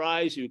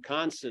surprise you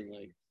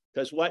constantly,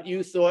 because what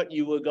you thought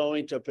you were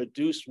going to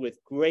produce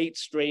with great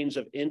strains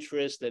of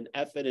interest and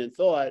effort and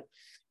thought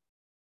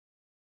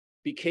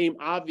became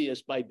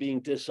obvious by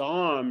being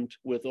disarmed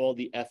with all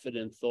the effort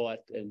and thought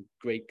and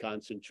great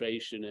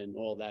concentration and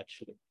all that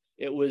shit.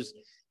 It was,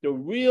 the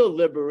real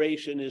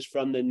liberation is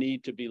from the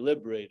need to be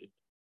liberated.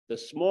 The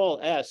small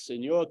s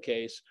in your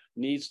case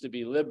needs to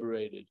be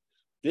liberated.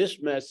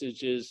 This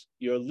message is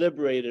you're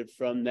liberated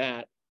from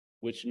that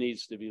which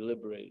needs to be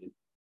liberated.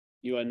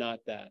 You are not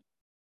that.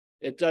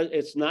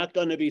 It's not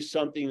going to be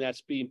something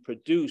that's being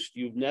produced.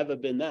 You've never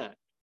been that.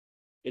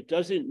 It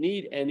doesn't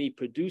need any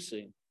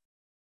producing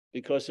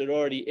because it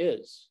already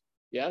is.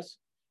 Yes?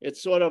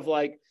 It's sort of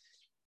like,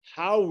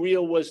 how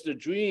real was the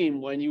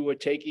dream when you were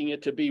taking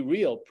it to be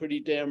real? Pretty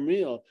damn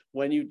real.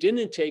 When you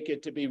didn't take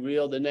it to be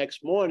real, the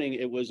next morning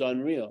it was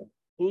unreal.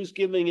 Who's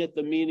giving it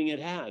the meaning it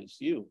has?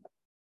 You.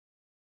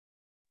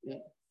 Yeah.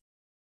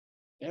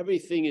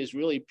 Everything is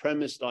really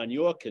premised on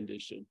your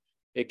condition.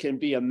 It can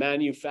be a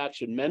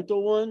manufactured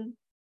mental one,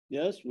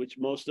 yes, which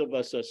most of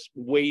us are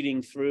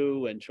wading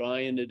through and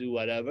trying to do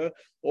whatever,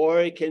 or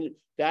it can,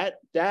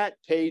 that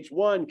page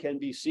one can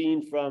be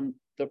seen from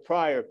the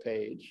prior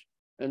page.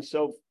 And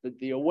so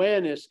the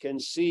awareness can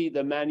see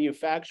the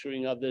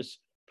manufacturing of this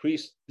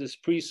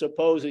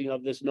presupposing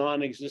of this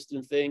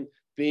non-existent thing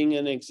being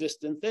an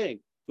existent thing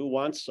who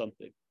wants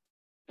something.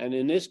 And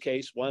in this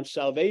case, wants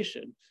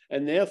salvation.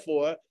 And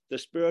therefore, the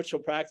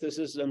spiritual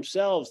practices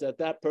themselves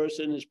that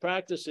person is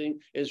practicing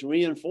is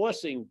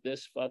reinforcing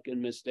this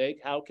fucking mistake.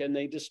 How can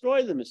they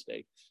destroy the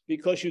mistake?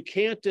 Because you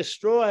can't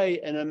destroy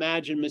an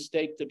imagined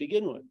mistake to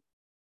begin with.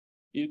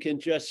 You can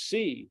just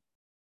see.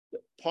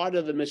 Part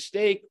of the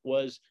mistake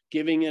was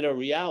giving it a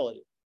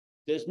reality.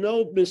 There's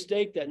no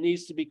mistake that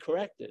needs to be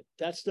corrected.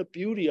 That's the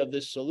beauty of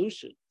this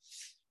solution.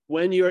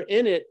 When you're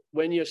in it,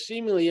 when you're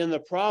seemingly in the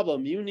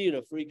problem, you need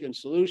a freaking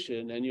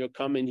solution, and you're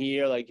coming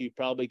here like you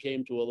probably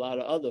came to a lot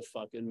of other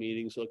fucking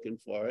meetings looking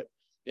for it.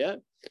 Yeah.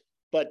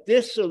 But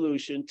this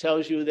solution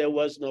tells you there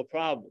was no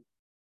problem.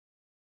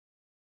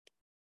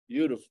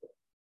 Beautiful.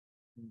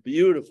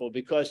 Beautiful.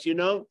 Because, you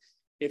know,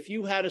 if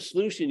you had a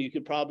solution, you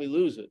could probably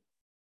lose it.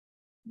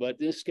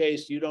 But in this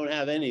case, you don't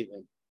have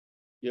anything.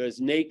 You're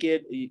as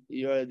naked,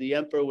 you're the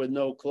emperor with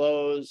no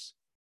clothes,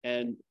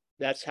 and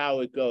that's how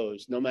it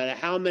goes. No matter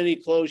how many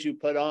clothes you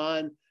put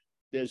on,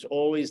 there's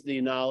always the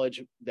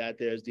knowledge that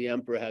the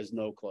emperor has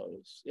no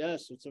clothes.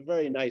 Yes, it's a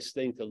very nice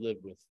thing to live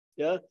with.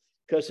 Yeah,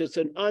 because it's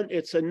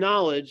a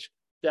knowledge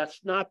that's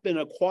not been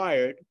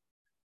acquired,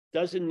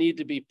 doesn't need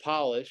to be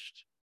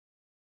polished,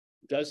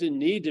 doesn't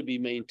need to be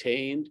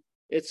maintained.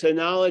 It's a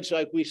knowledge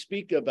like we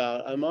speak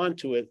about. I'm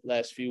onto it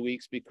last few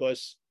weeks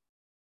because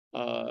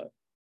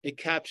it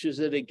captures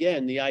it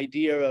again. The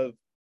idea of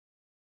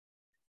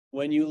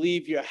when you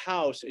leave your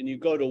house and you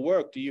go to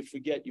work, do you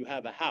forget you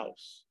have a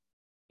house?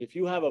 If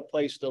you have a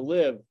place to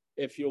live,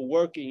 if you're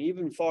working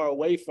even far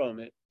away from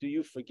it, do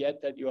you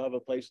forget that you have a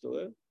place to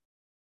live?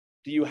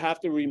 Do you have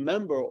to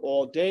remember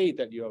all day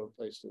that you have a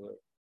place to live?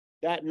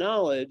 That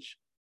knowledge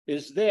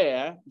is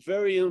there,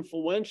 very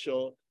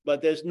influential,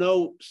 but there's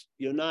no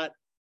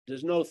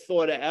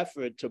thought or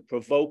effort to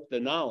provoke the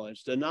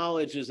knowledge. The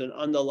knowledge is an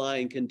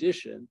underlying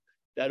condition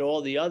that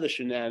all the other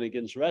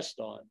shenanigans rest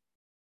on.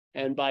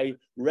 And by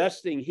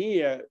resting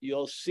here,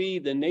 you'll see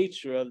the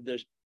nature of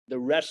the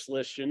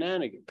restless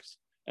shenanigans.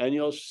 And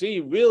you'll see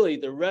really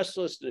the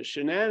restless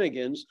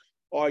shenanigans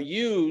are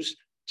used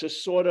to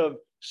sort of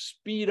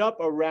speed up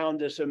around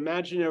this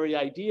imaginary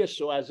idea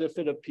so as if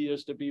it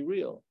appears to be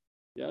real.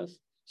 Yes?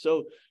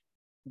 So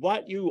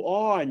what you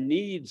are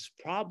needs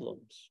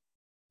problems.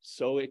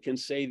 So it can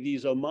say,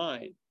 these are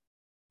mine.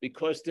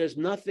 Because there's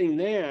nothing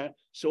there,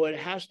 so it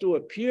has to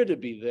appear to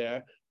be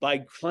there by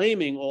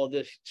claiming all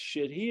this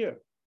shit here.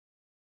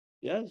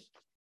 Yes?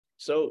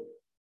 So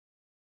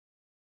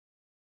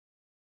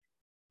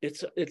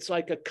it's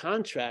like a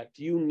contract.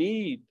 You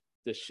need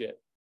the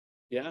shit.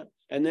 Yeah?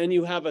 And then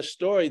you have a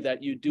story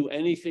that you do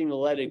anything to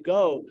let it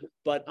go.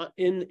 But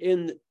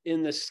in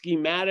the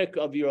schematic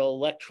of your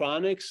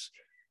electronics,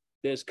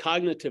 there's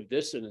cognitive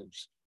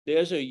dissonance.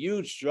 There's a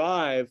huge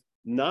drive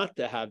not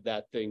to have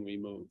that thing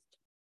removed.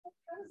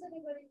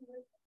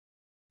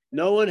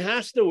 No one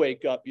has to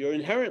wake up. You're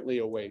inherently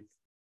awake.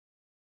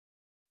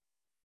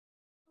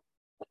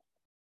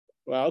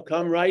 Well,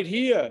 come right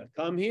here.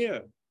 Come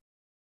here.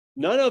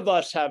 None of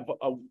us have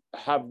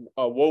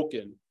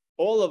awoken.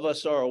 All of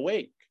us are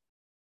awake.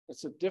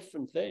 It's a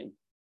different thing.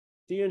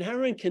 The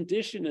inherent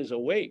condition is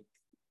awake.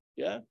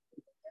 Yeah.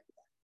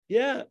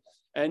 Yeah.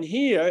 And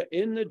here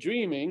in the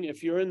dreaming,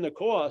 if you're in the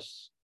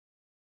course,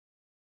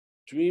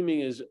 dreaming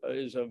is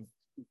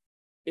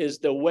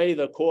the way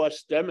the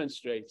course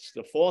demonstrates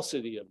the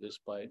falsity of this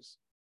place,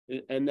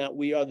 and that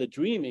we are the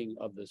dreaming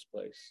of this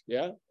place.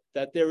 Yeah.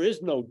 That there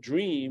is no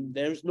dream,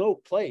 there's no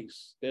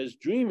place. There's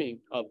dreaming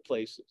of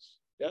places.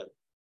 Yeah.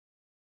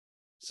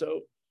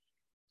 So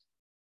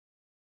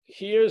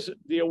here's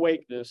the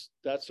awakeness.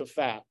 That's a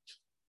fact.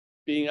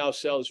 Being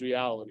ourselves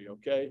reality,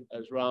 okay?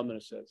 As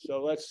Ramana said.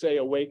 So let's say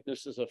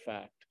awakeness is a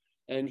fact.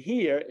 And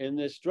here in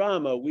this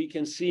drama, we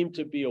can seem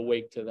to be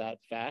awake to that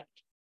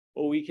fact,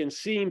 or we can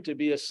seem to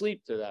be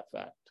asleep to that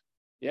fact.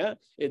 Yeah.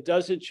 It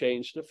doesn't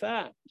change the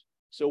fact.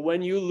 So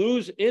when you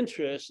lose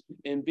interest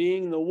in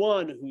being the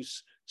one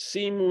who's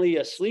seemingly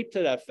asleep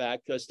to that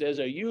fact, because there's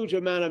a huge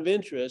amount of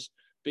interest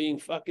being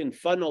fucking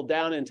funneled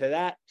down into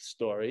that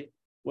story,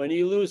 when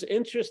you lose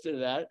interest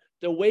in that,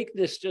 the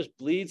awakeness just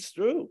bleeds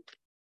through.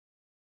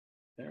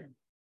 Yeah.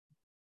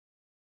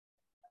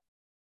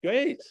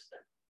 Great.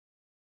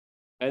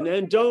 And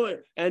then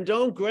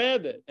don't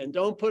grab it, and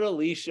don't put a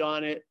leash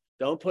on it.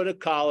 Don't put a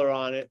collar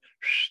on it.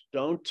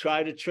 Don't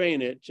try to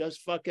train it.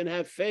 Just fucking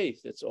have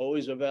faith. It's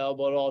always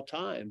available at all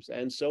times.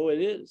 And so it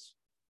is.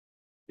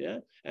 Yeah.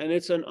 And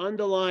it's an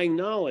underlying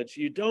knowledge.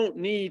 You don't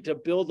need to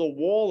build a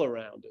wall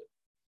around it.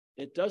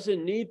 It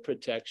doesn't need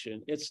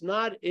protection. It's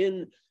not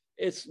in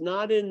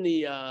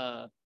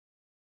the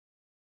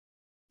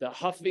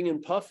huffing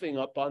and puffing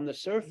up on the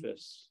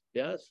surface.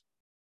 Yes.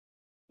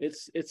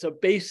 It's a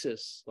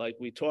basis, like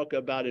we talk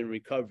about in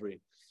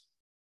recovery.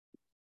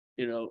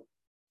 There's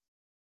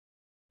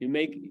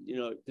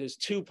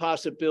two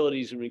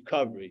possibilities in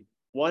recovery.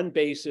 One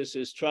basis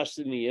is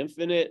trusting the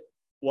infinite.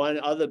 One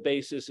other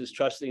basis is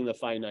trusting the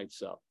finite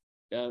self.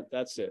 Yeah,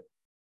 that's it.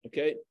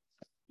 Okay.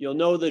 You'll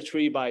know the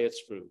tree by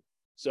its fruit.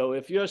 So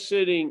if you're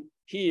sitting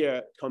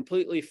here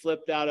completely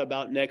flipped out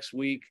about next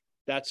week,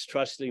 that's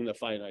trusting the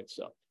finite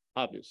self,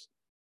 obviously.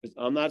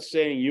 I'm not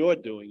saying you're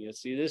doing it.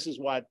 See, this is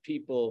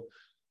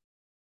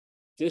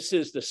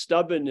the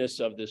stubbornness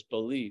of this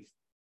belief.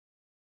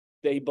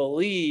 They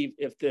believe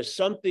if there's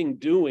something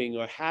doing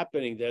or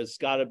happening, there's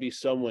got to be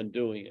someone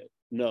doing it.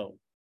 No.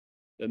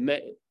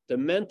 The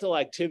mental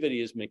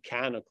activity is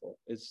mechanical.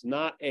 It's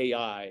not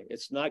AI.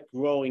 It's not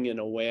growing in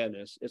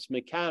awareness. It's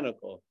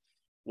mechanical.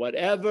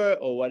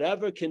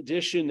 Whatever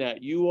condition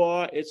that you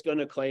are, it's going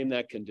to claim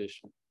that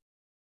condition.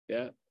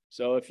 Yeah.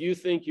 So if you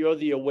think you're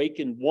the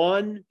awakened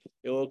one,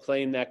 it will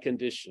claim that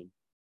condition.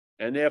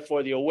 And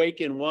therefore, the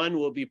awakened one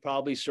will be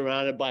probably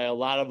surrounded by a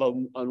lot of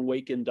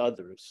unawakened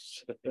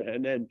others.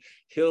 and then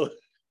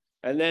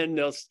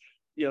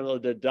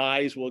the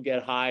dies will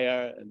get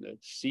higher and the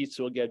seats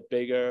will get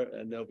bigger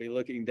and they'll be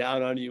looking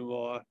down on you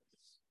more.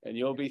 And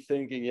you'll be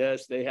thinking,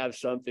 yes, they have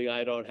something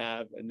I don't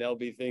have. And they'll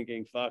be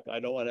thinking, fuck, I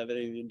don't want to have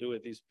anything to do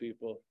with these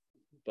people.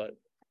 But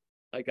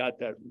I got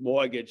that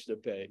mortgage to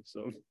pay.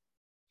 So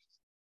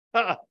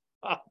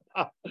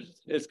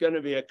it's going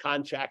to be a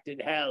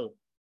contracted hell.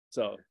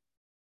 So,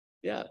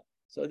 yeah.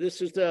 So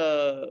this is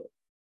the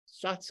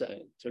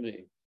satsang to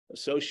me,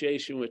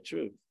 association with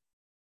truth.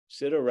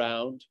 Sit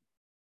around.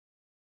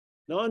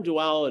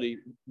 Non-duality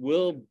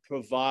will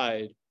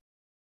provide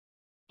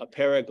a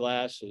pair of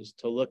glasses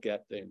to look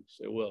at things.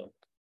 It will.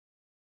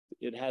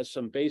 It has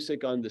some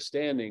basic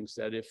understandings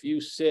that if you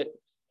sit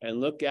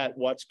and look at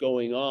what's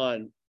going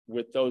on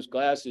with those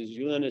glasses,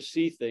 you're going to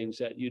see things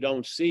that you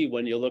don't see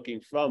when you're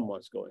looking from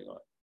what's going on.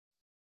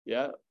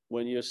 Yeah.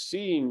 When you're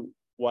seeing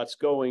what's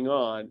going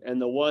on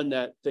and the one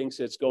that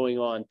thinks it's going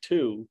on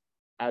too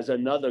has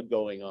another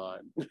going on.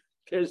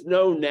 There's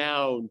no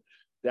noun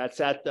that's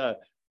at the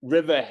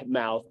river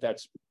mouth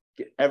that's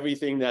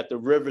everything that the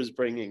river's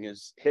bringing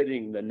is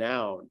hitting the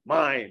noun.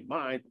 Mine,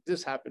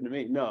 this happened to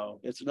me. No,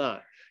 it's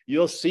not.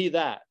 You'll see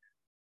that.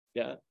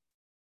 Yeah.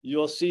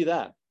 You'll see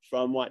that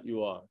from what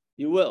you are.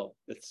 You will.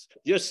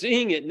 You're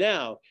seeing it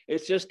now.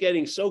 It's just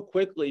getting so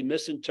quickly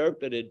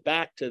misinterpreted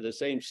back to the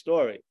same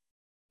story.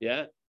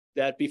 Yeah.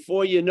 That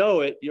before you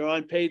know it, you're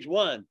on page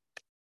 1.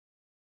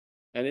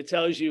 And it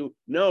tells you,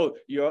 no,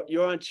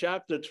 you're on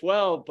chapter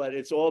 12, but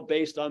it's all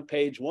based on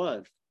page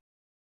 1.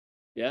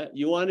 Yeah.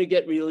 You want to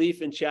get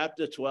relief in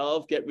chapter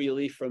 12, get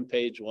relief from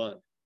page 1.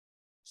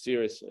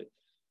 Seriously.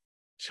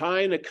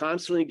 Trying to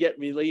constantly get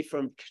relief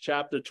from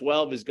chapter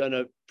 12 is going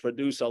to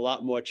produce a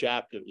lot more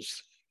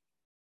chapters.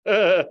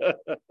 You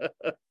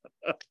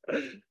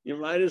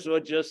might as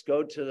well just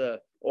go to the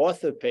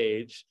author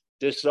page,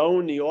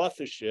 disown the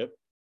authorship,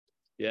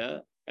 yeah,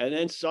 and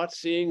then start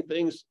seeing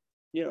things.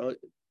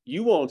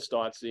 You won't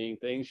start seeing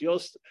things.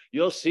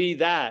 You'll see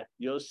that.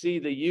 You'll see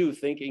the you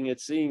thinking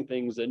it's seeing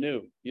things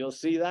anew. You'll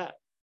see that,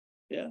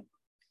 yeah.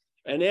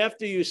 And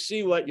after you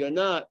see what you're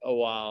not a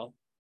while,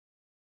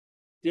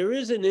 there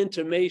is an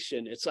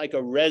intimation. It's like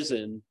a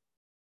resin.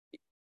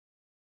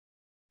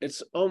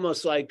 It's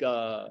almost like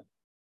a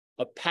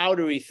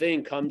powdery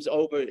thing comes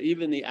over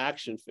even the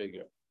action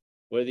figure,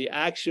 where the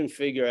action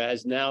figure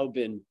has now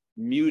been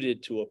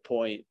muted to a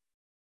point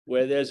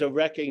where there's a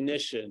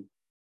recognition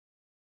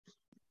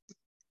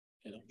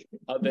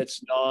of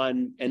its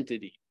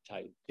non-entity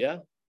type. Yeah,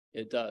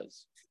 it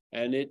does.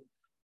 And it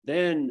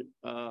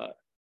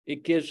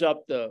gives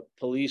up the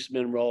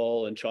policeman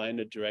role and trying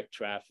to direct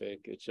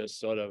traffic. It just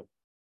sort of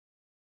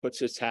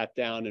puts its hat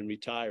down and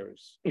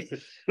retires. In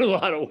a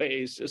lot of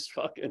ways, just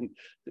fucking,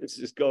 this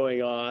is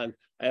going on.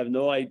 I have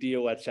no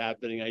idea what's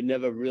happening. I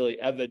never really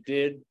ever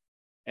did.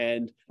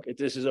 And if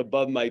this is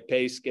above my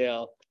pay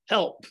scale,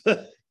 help.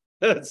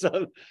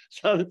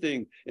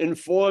 Something,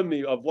 inform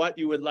me of what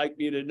you would like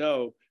me to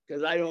know.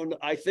 Because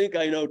I think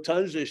I know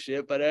tons of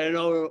shit, but I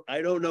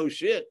don't know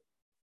shit.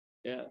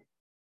 Yeah.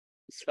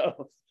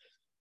 So,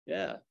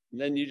 yeah.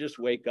 And then you just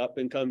wake up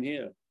and come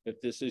here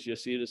if this is your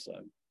seat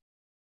assignment.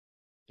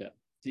 Yeah.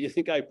 Do you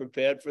think I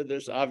prepared for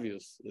this?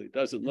 Obviously, it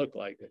doesn't look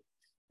like it.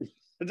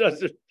 It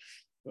doesn't.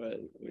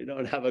 We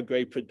don't have a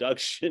great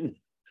production.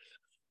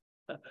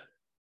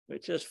 We're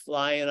just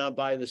flying on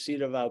by the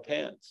seat of our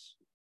pants.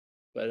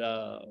 But,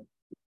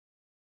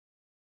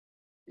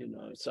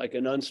 it's like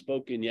an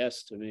unspoken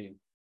yes to me.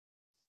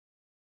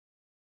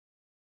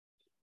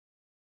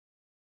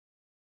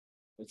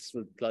 It's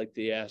like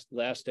the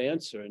last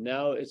answer. And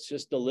now it's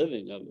just the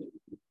living of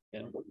it.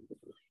 Yeah.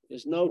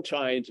 There's no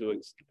trying to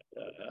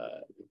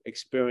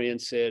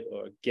experience it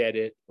or get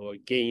it or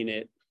gain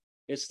it.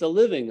 It's the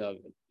living of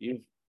it.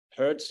 You've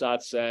heard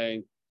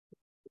satsang.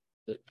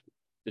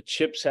 The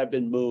chips have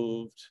been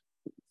moved.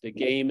 The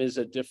game is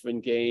a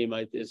different game.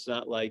 It's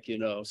not like,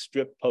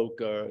 strip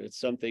poker. It's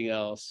something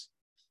else.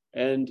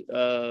 And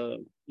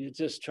you're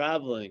just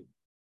traveling.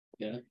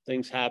 Yeah,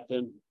 things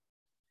happen.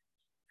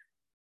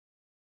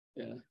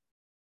 Yeah.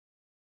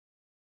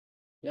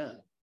 Yeah.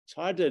 It's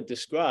hard to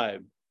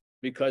describe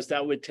because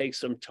that would take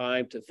some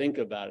time to think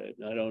about it.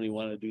 And I don't even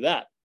want to do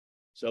that.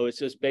 So it's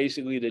just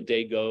basically the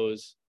day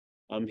goes,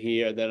 I'm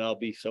here, then I'll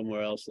be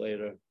somewhere else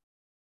later.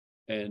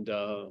 And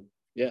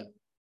yeah,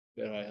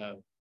 there I have.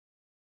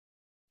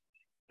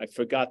 I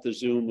forgot the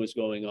Zoom was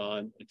going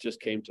on. It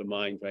just came to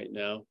mind right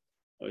now.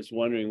 I was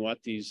wondering what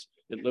it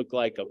looked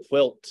like a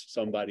quilt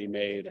somebody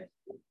made,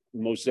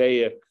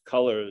 mosaic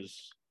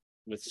colors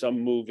with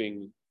some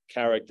moving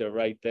character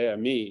right there,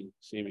 me,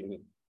 seemingly.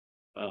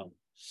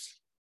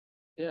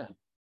 Yeah.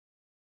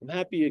 I'm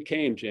happy you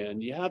came,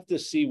 Jan. You have to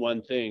see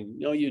one thing.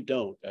 No, you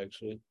don't,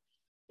 actually.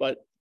 But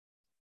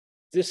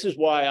this is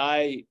why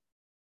I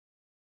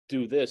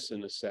do this,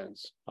 in a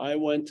sense. I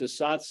went to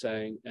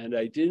satsang, and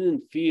I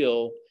didn't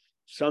feel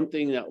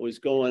something that was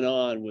going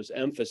on was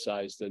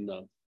emphasized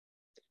enough,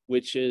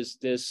 which is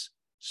this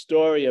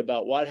story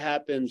about what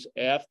happens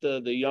after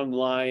the young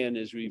lion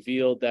is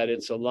revealed that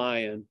it's a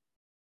lion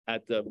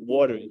at the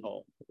watering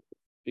hole.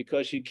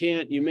 Because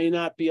you may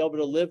not be able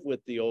to live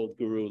with the old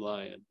guru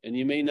lion, and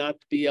you may not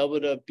be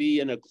able to be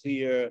in a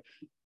clear,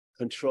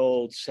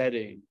 controlled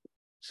setting.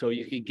 So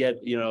you can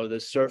get, the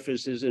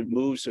surface isn't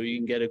moved, so you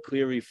can get a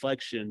clear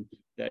reflection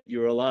that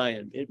you're a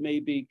lion. It may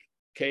be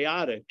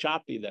chaotic,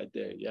 choppy that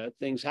day. Yeah,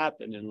 things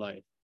happen in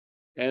life.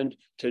 And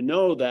to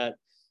know that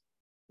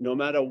no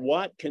matter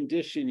what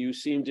condition you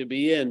seem to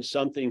be in,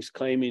 something's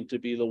claiming to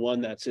be the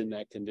one that's in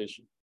that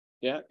condition.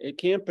 Yeah, it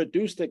can't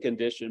produce the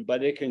condition,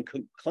 but it can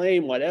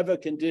claim whatever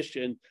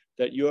condition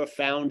that you're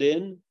found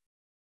in,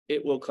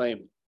 it will claim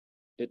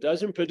it. It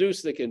doesn't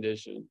produce the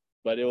condition,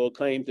 but it will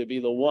claim to be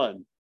the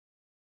one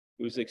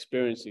who's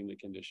experiencing the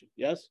condition.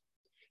 Yes?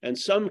 And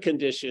some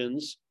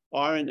conditions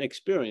aren't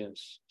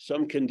experienced.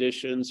 Some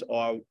conditions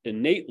are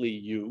innately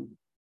you,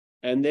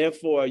 and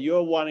therefore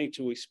you're wanting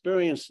to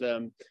experience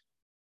them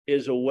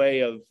is a way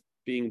of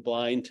being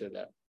blind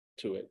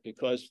to it,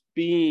 because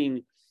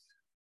being,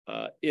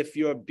 if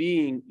you're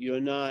being, you're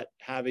not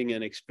having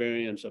an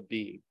experience of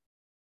being.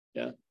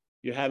 Yeah,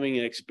 you're having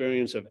an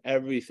experience of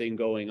everything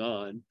going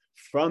on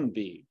from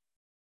being.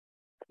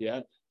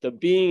 Yeah, the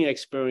being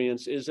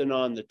experience isn't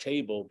on the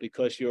table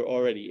because you're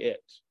already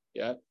it.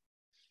 Yeah,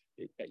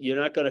 you're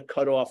not going to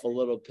cut off a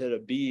little bit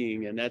of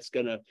being and that's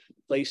going to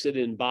place it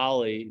in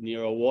Bali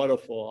near a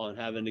waterfall and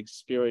have an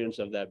experience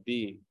of that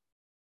being.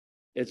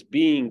 It's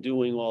being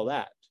doing all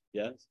that.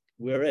 Yes,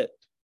 we're it.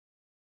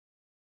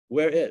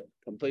 We're it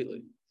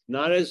completely.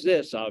 Not as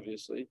this,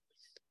 obviously,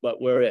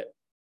 but we're it.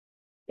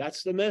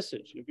 That's the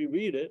message. If you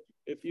read it,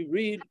 if you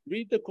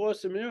read the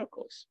Course in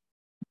Miracles,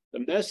 the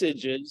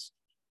message is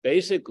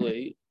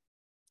basically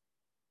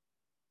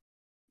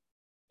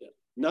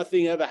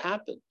nothing ever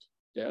happened.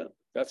 Yeah,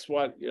 that's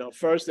what,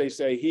 first they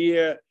say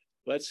here,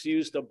 let's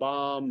use the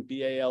BALM,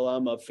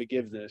 B-A-L-M of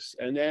forgiveness.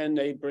 And then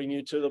they bring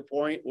you to the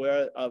point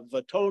of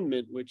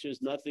atonement, which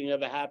is nothing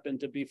ever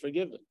happened to be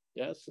forgiven.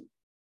 Yes.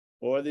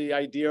 Or the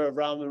idea of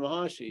Ramana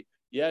Maharshi.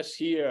 Yes,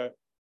 here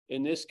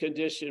in this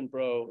condition,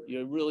 bro,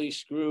 you're really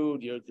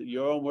screwed. You're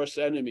your own worst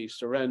enemy.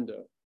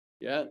 Surrender.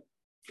 Yeah,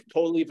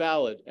 totally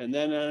valid. And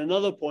then at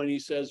another point, he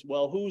says,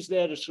 well, who's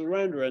there to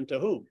surrender and to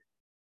whom?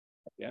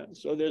 Yeah,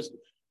 so there's,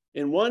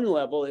 in one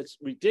level, it's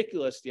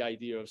ridiculous, the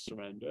idea of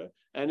surrender.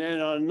 And then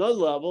on another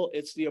level,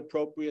 it's the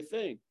appropriate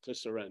thing to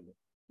surrender.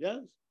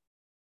 Yes.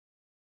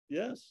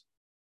 Yes.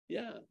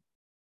 Yeah.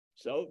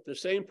 So the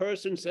same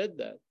person said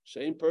that.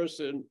 Same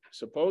person,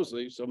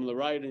 supposedly, some of the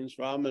writings,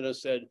 Ramana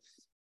said,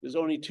 there's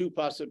only two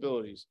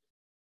possibilities.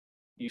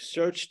 You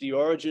search the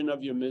origin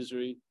of your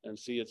misery and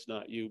see it's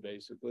not you,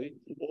 basically.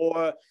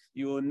 Or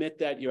you admit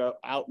that you're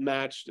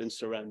outmatched and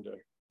surrender.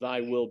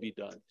 Thy will be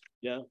done.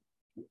 Yeah,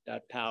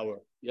 that power.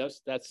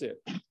 Yes, that's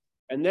it.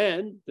 And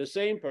then the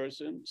same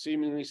person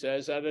seemingly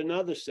says at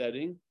another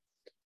setting,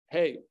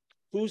 hey,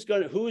 who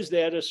is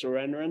there to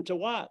surrender and to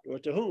what or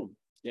to whom?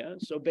 Yeah,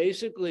 so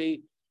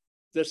basically,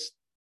 the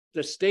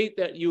state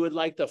that you would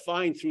like to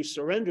find through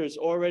surrender is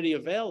already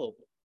available.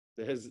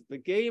 The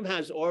game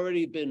has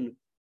already been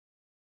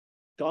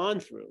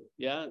gone through.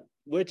 Yeah,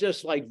 we're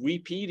just like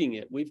repeating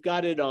it. We've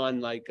got it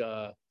on like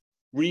a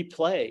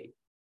replay,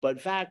 but in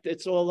fact,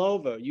 it's all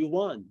over. You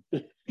won.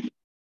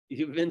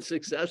 You've been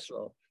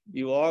successful.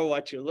 You are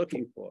what you're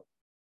looking for.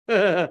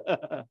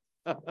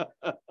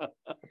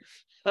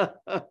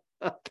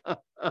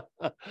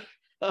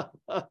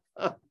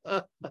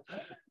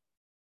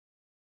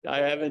 I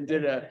haven't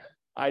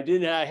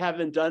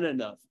done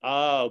enough.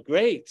 Oh,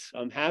 great.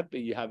 I'm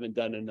happy you haven't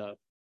done enough.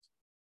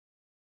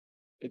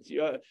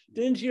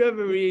 Didn't you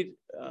ever read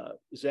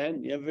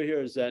Zen? You ever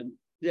hear Zen?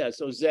 Yeah,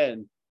 so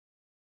Zen,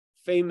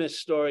 famous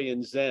story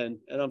in Zen,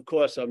 and of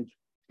course I'm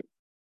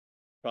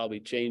probably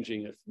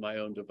changing it for my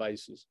own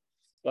devices,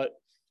 but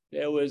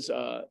there was,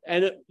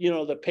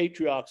 the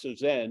patriarchs of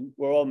Zen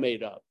were all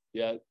made up.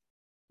 Yeah,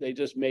 they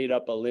just made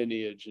up a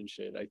lineage and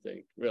shit. I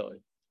think really,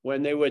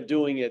 when they were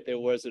doing it, there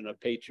wasn't a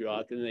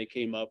patriarch, and they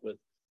came up with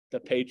the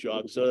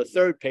patriarch. So the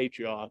third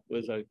patriarch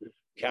was a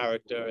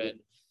character, and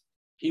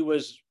he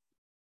was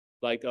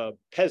like a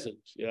peasant,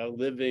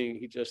 living.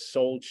 He just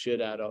sold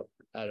shit at a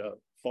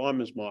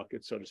farmer's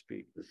market, so to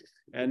speak.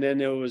 And then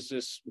there was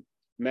this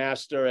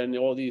master and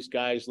all these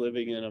guys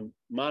living in a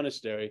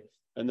monastery,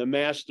 and the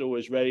master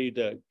was ready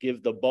to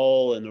give the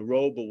bowl and the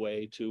robe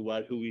away to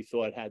who he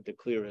thought had the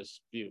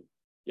clearest view.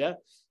 Yeah,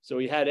 so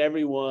he had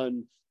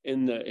everyone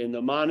in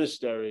the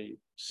monastery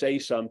say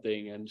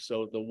something, and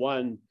so the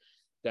one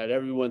that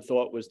everyone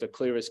thought was the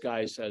clearest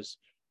guy says,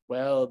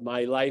 well,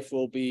 my life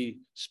will be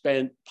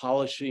spent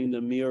polishing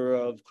the mirror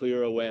of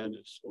clear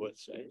awareness. Or it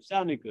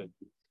sounded good.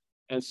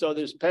 And so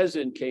this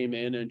peasant came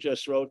in and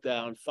just wrote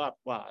down, fuck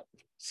what?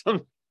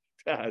 So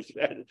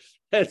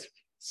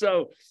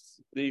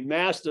the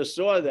master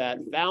saw that,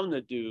 found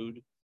the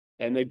dude,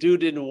 and the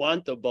dude didn't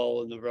want the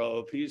bowl and the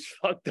robe. He's,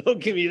 fuck, don't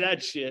give me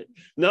that shit.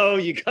 No,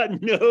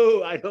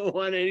 I don't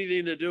want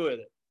anything to do with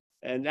it.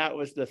 And that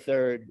was the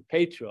third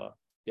patriarch.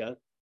 Yeah.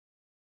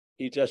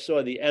 He just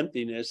saw the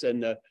emptiness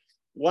and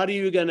what are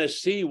you going to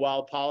see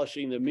while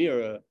polishing the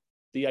mirror?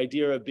 The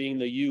idea of being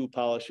the you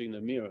polishing the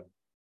mirror.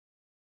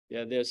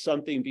 Yeah, there's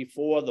something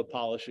before the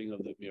polishing of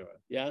the mirror.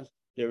 Yeah,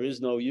 there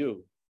is no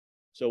you.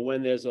 So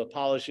when there's a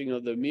polishing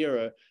of the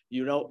mirror,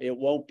 it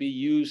won't be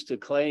used to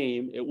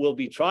claim. It will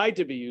be tried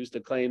to be used to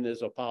claim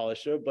there's a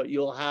polisher, but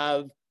you'll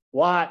have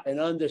what? An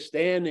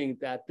understanding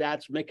that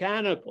that's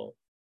mechanical.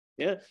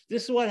 Yeah,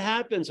 this is what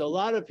happens. A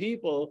lot of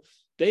people,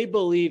 they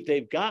believe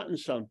they've gotten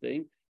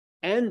something,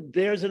 and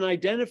there's an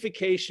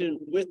identification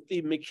with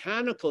the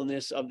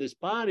mechanicalness of this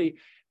body,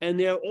 and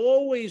they're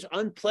always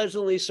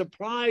unpleasantly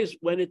surprised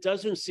when it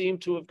doesn't seem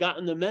to have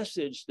gotten the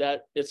message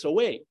that it's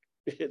awake.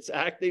 It's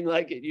acting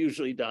like it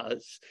usually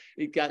does.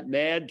 It got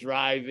mad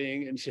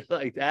driving and shit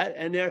like that,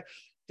 and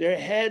their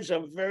heads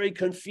are very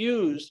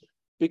confused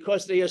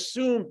because they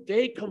assume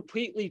they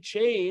completely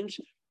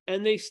changed,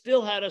 and they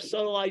still had a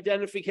subtle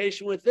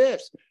identification with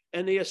this,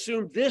 and they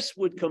assumed this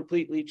would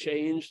completely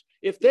change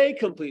if they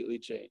completely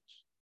changed.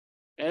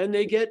 And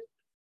they get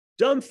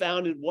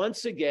dumbfounded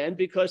once again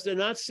because they're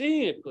not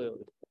seeing it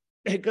clearly.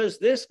 Because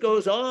this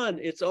goes on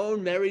its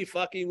own merry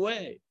fucking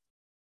way.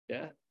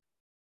 Yeah,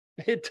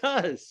 it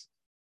does.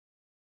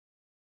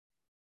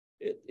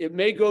 It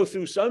may go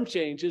through some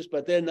changes,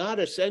 but they're not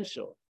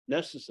essential,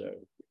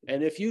 necessary.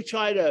 And if you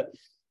try to,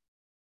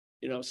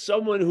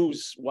 someone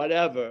who's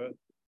whatever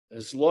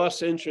has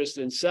lost interest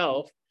in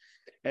self,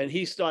 and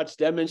he starts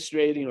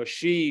demonstrating, or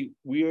she,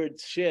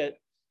 weird shit,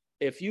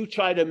 if you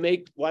try to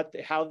make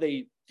how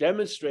they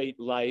demonstrate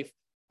life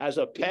as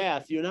a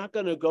path, you're not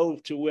going to go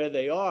to where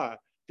they are.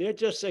 They're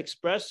just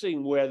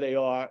expressing where they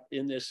are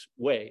in this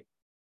way.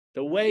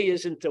 The way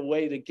isn't the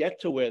way to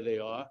get to where they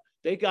are.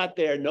 They got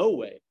there no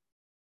way.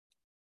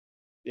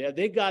 Yeah,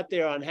 they got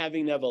there on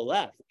having never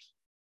left.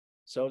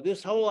 So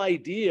this whole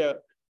idea,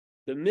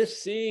 the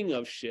misseeing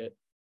of shit,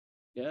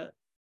 yeah,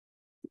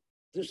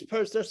 this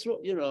person, that's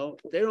what,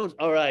 they don't,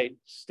 all right,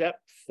 step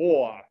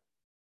 4.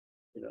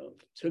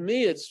 To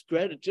me, it's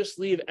great to just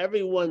leave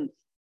everyone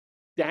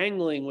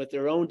dangling with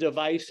their own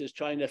devices,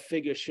 trying to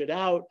figure shit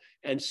out.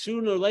 And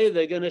sooner or later,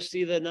 they're going to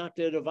see they're not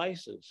their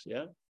devices.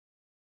 Yeah.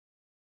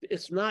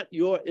 It's not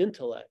your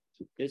intellect.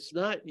 It's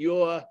not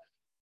your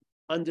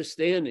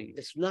understanding.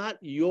 It's not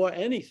your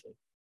anything.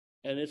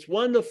 And it's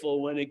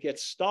wonderful when it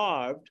gets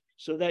starved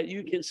so that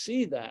you can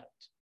see that.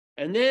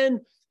 And then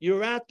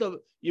you're at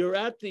the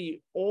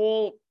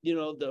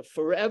the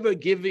forever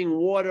giving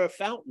water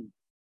fountain.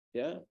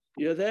 Yeah.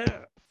 You're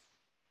there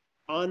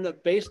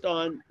based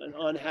on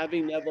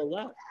having never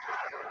left.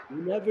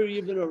 You've never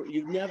even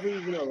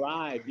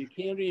arrived. You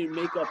can't even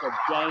make up a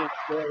giant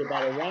story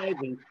about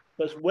arriving,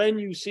 because when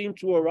you seem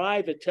to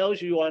arrive, it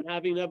tells you on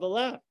having never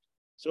left.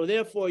 So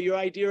therefore, your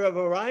idea of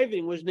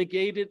arriving was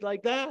negated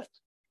like that.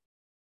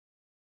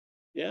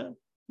 Yeah,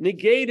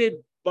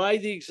 negated by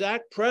the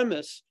exact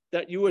premise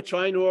that you were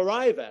trying to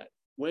arrive at.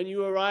 When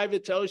you arrive,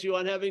 it tells you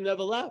on having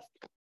never left.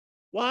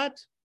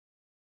 What?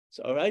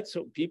 So, all right,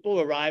 so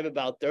people arrive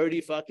about 30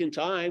 fucking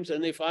times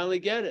and they finally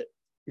get it.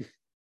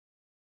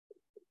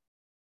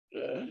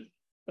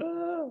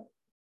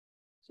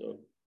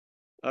 So,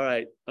 all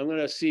right, I'm going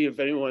to see if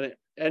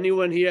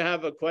anyone here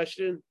have a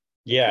question?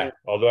 Yeah,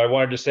 although I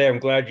wanted to say I'm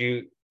glad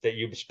that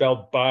you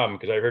spelled bomb,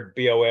 because I heard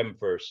BOM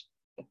first.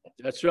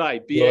 That's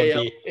right,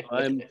 BAL.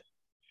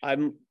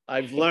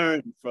 I've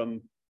learned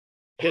from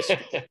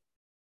history.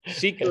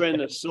 Seeker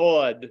and the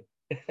Sword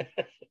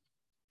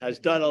has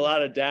done a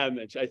lot of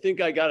damage. I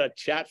think I got a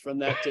chat from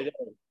that today.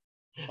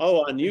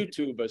 Oh, on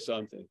YouTube or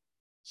something.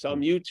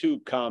 Some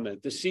YouTube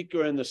comment. The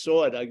Seeker and the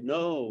Sword. I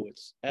know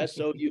it's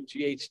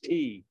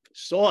SOUGHT.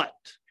 Sought.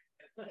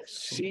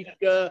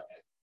 Seeker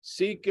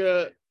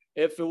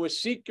If it was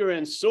seeker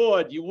and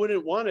sword, you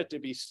wouldn't want it to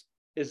be.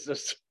 Is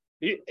the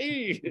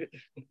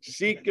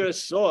seeker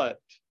sword?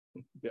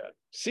 Yeah,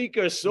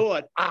 seeker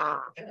sword.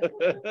 Ah,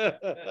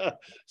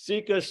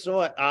 seeker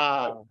sword.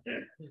 Ah.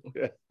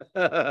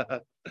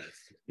 And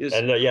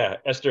yeah,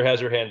 Esther has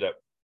her hand up.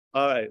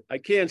 All right, I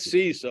can't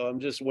see, so I'm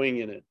just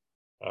winging it.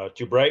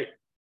 Too bright?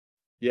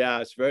 Yeah,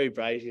 it's very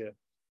bright here.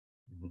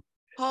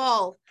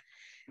 Paul,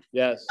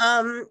 Yes.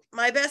 my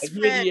I best hear the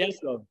friend,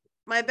 echo.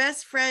 my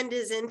best friend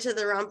is into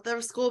the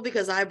Rumpler School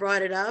because I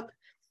brought it up.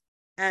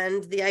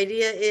 And the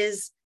idea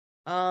is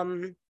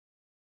to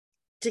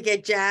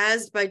get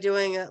jazzed by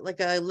doing like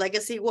a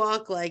legacy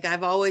walk, like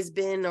I've always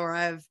been, or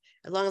as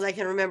long as I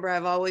can remember,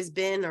 I've always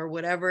been, or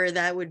whatever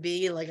that would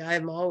be. Like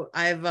I've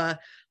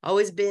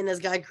always been as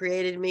God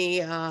created me.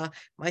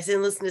 My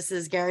sinlessness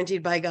is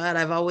guaranteed by God.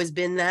 I've always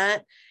been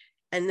that.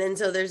 And then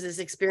so there's this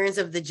experience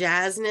of the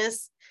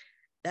jazzness.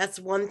 That's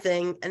one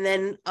thing. And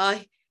then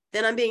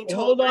I'm being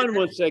told. Hold on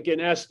 1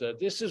 second, Esther.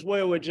 This is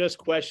where we're just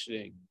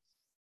questioning.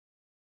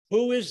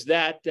 Who is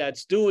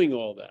that's doing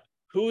all that?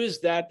 Who is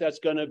that's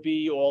going to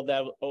be all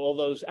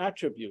those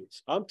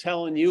attributes? I'm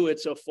telling you,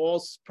 it's a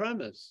false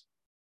premise.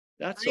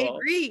 That's all. I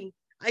agree.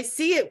 I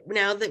see it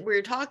now that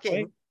we're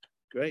talking.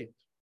 Great.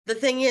 The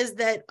thing is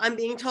that I'm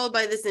being told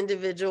by this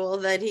individual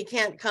that he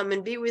can't come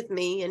and be with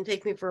me and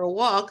take me for a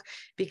walk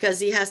because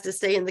he has to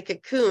stay in the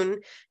cocoon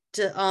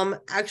to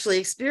actually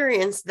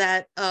experience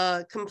that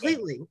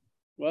completely.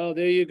 Well,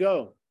 there you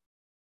go.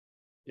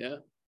 Yeah.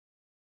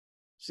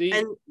 See,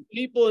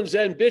 people in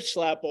Zen Bitch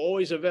Slap are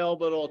always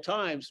available at all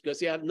times because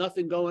you have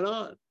nothing going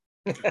on.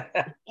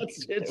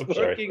 It's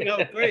working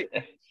out great.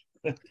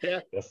 Yeah.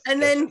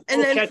 And then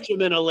catch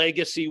them in a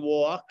legacy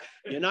walk.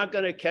 You're not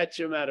going to catch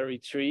them at a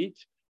retreat.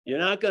 You're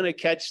not going to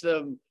catch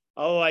them.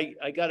 Oh, I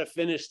got to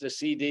finish the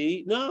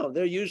CD. No,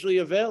 they're usually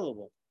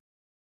available.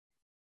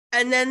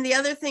 And then the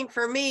other thing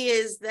for me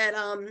is that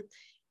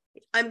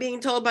I'm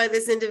being told by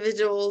this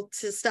individual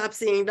to stop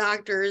seeing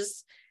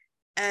doctors,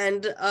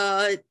 and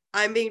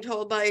I'm being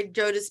told by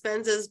Joe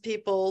Dispenza's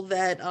people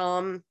that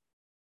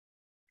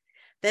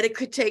that it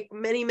could take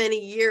many, many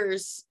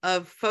years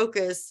of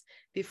focus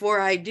before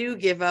I do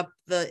give up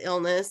the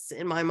illness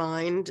in my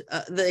mind,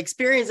 the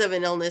experience of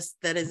an illness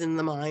that is in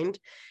the mind.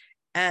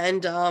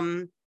 And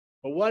but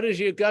what does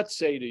your gut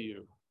say to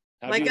you?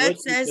 My gut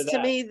says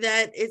to me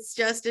that it's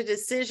just a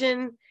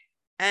decision,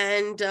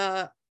 and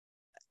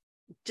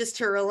just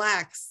to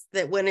relax,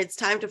 that when it's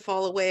time to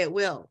fall away, it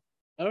will.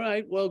 All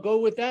right, well, go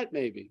with that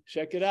maybe.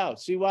 Check it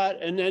out. See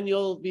what, and then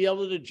you'll be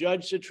able to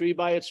judge the tree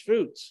by its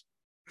fruits.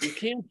 You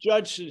can't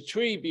judge the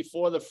tree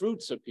before the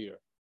fruits appear.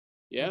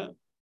 Yeah.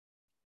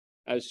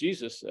 As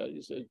Jesus said,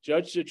 he said,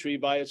 judge the tree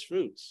by its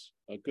fruits.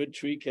 A good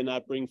tree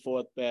cannot bring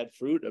forth bad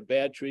fruit. A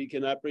bad tree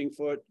cannot bring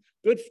forth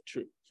good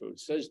fruit. It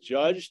says,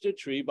 judge the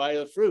tree by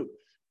the fruit.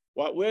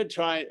 What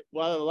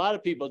a lot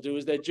of people do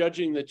is they're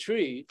judging the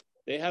tree.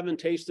 They haven't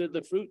tasted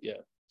the fruit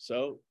yet.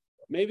 So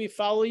maybe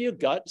follow your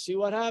gut, see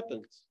what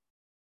happens.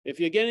 If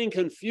you're getting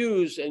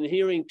confused and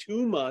hearing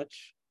too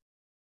much,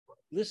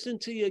 listen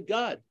to your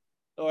gut,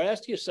 or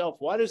ask yourself,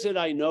 what is it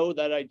I know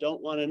that I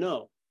don't want to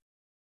know?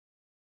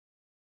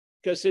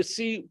 Because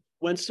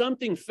when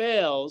something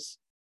fails,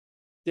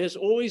 there's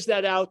always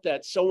that out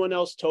that someone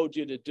else told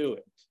you to do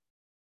it.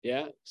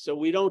 Yeah. So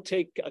we don't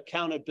take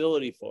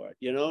accountability for it.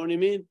 You know what I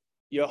mean?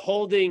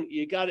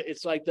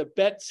 It's like the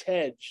bet's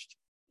hedged.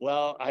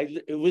 Well,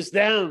 it was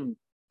them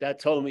that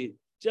told me.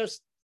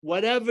 Just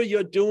whatever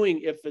you're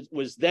doing, if it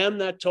was them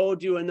that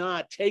told you or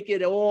not, take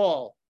it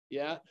all.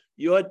 Yeah.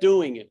 You're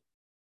doing it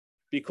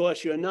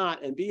because you're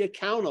not, and be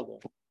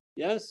accountable.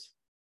 Yes.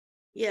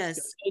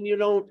 Yes. And you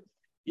don't.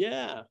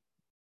 Yeah.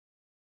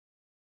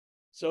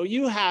 So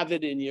you have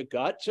it in your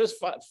gut,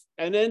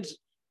 and then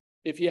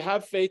if you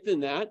have faith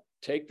in that,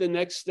 take the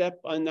next step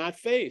on that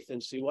faith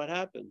and see what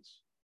happens.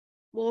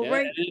 Well, yeah?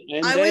 right.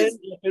 And then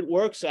if it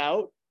works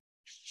out,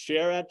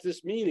 share at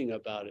this meeting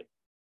about it.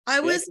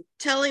 I was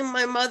telling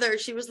my mother,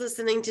 she was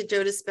listening to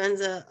Joe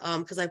Dispenza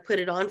because I put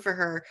it on for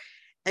her.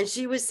 And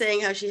she was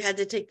saying how she had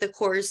to take the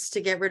course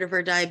to get rid of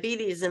her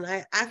diabetes. And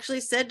I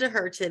actually said to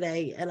her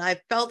today, and I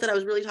felt that I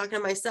was really talking to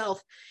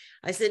myself.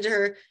 I said to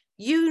her,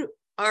 you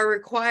are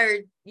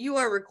required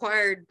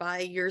by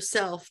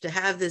yourself to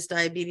have this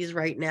diabetes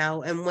right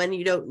now. And when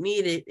you don't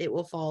need it, it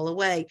will fall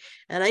away.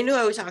 And I knew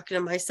I was talking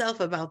to myself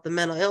about the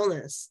mental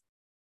illness.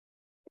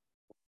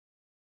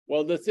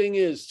 Well, the thing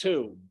is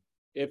too,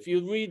 if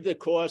you read the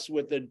course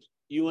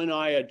you and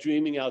I are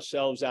dreaming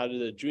ourselves out of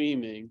the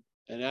dreaming.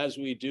 And as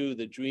we do,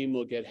 the dream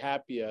will get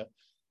happier.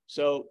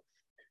 So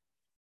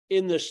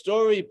in the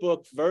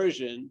storybook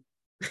version,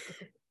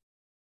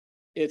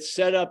 it's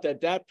set up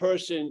that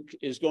person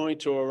is going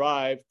to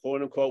arrive,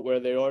 quote unquote,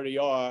 where they already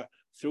are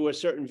through a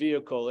certain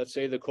vehicle, let's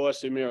say the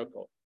Course in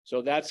Miracle.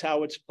 So that's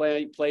how it's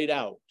played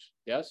out.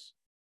 Yes?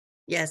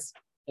 Yes.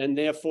 And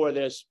therefore,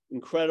 there's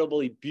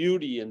incredibly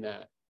beauty in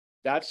that.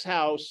 That's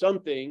how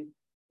something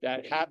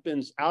that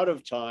happens out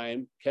of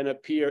time can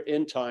appear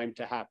in time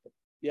to happen.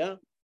 Yeah?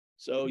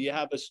 So you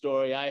have a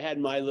story. I had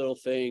my little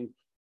thing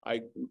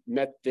I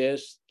met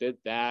this, did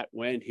that,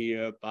 went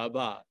here, blah,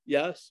 blah.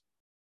 Yes.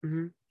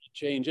 Mm-hmm.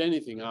 Change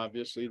anything,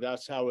 obviously.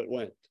 That's how it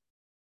went.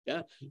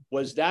 Yeah.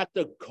 Was that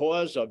the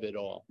cause of it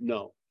all?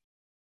 No.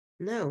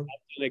 No.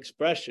 That's an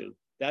expression.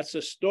 That's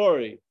a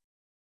story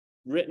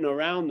written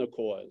around the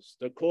cause.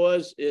 The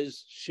cause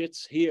is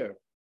shit's here.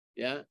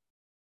 Yeah.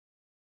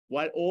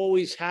 What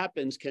always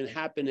happens can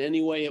happen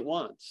any way it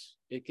wants.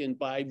 It can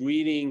by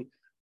reading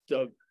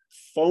the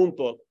phone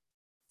book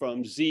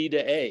from Z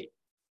to A.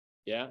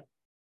 Yeah.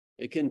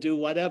 It can do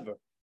whatever.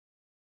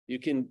 You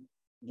can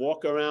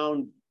walk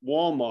around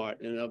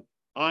Walmart and an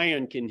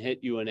iron can hit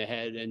you in the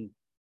head and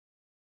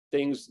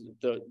things,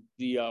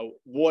 the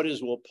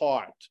waters will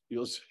part.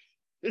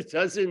 It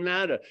doesn't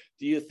matter.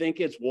 Do you think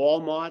it's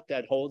Walmart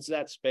that holds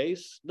that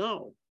space?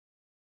 No.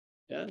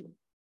 Yeah.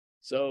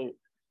 So.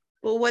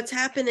 Well, what's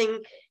happening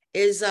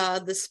is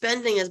the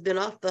spending has been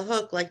off the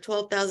hook, like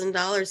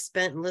 $12,000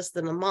 spent in less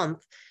than a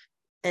month.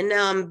 And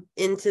now I'm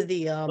into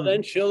the Well,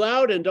 then chill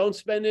out and don't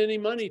spend any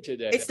money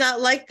today. It's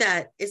not like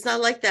that. It's not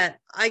like that.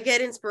 I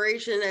get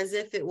inspiration as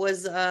if it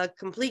was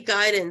complete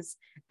guidance,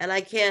 and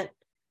I can't.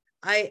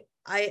 I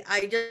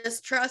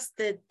just trust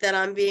that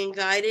I'm being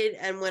guided,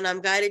 and when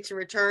I'm guided to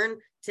return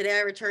today,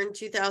 I returned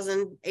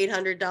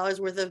 $2,800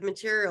 worth of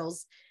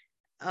materials,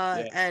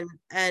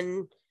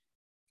 and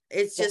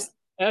it's just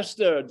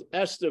Esther,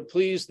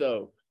 please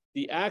though,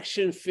 the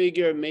action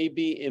figure may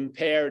be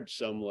impaired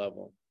some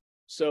level.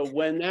 So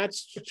when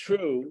that's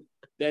true,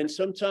 then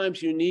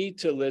sometimes you need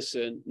to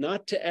listen,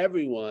 not to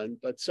everyone,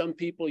 but some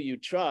people you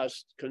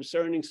trust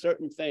concerning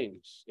certain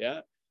things, yeah?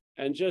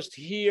 And just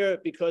hear,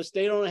 because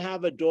they don't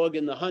have a dog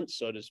in the hunt,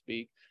 so to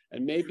speak,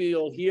 and maybe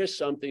you'll hear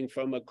something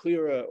from a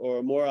clearer or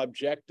a more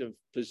objective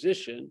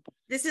position.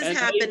 This is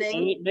happening.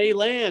 And it may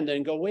land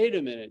and go, wait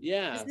a minute,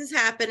 yeah. This is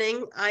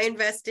happening. I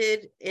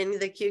invested in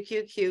the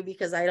QQQ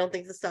because I don't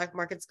think the stock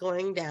market's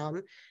going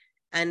down,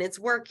 and it's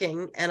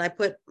working. And I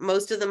put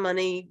most of the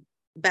money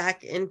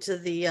back into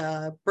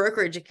the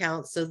brokerage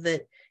account so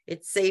that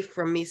it's safe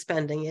from me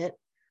spending it.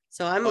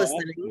 So I'm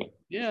listening.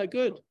 Yeah,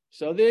 good.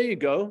 So there you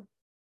go.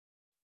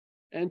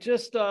 And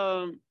just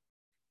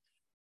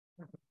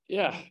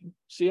yeah.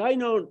 See, I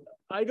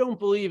don't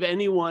believe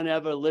anyone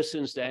ever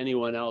listens to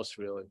anyone else,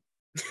 really.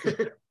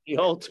 They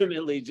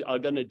ultimately are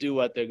going to do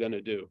what they're going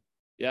to do.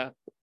 Yeah.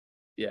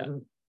 Yeah.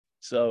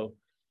 So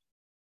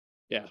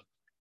yeah.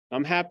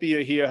 I'm happy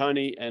you're here,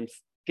 honey, and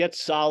get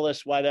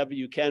solace, whatever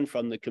you can,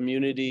 from the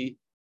community.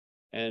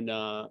 And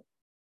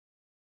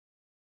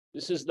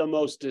this is the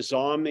most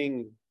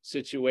disarming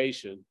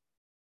situation.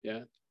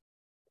 Yeah.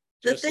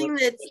 The thing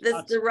that's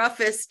the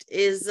roughest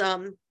is,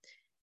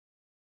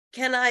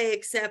 can I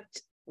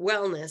accept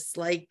wellness?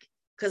 Like,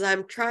 because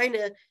I'm trying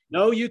to.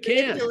 No, you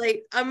can't.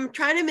 I'm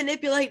trying to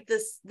manipulate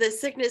the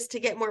sickness to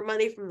get more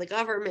money from the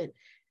government.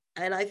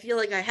 And I feel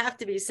like I have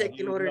to be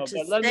sick in order to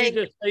stay. Let me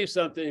just say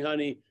something,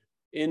 honey.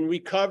 In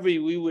recovery,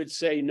 we would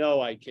say,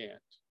 no, I can't.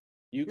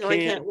 You can't. I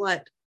can't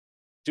what?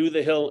 Do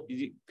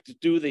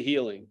the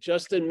healing.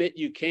 Just admit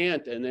you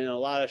can't, and then a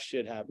lot of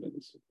shit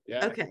happens.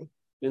 Yeah. Okay.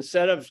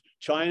 Instead of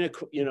trying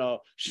to,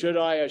 should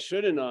I or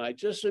shouldn't I,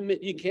 just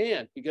admit you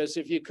can't, because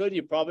if you could,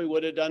 you probably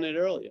would have done it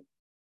earlier.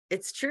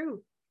 It's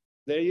true.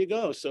 There you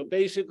go. So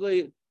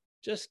basically,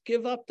 just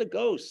give up the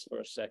ghost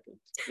for a second.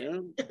 You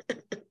know? I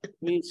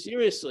mean,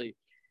 seriously.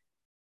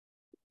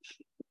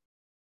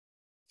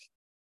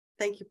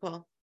 Thank you,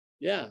 Paul.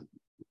 Yeah.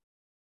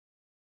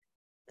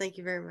 Thank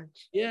you very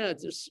much. Yeah,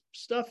 this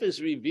stuff is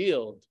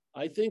revealed.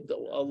 I think that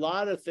a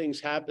lot of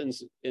things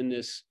happens in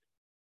this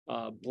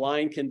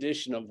blind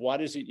condition of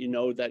what is it you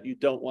know that you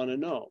don't want to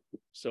know.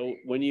 So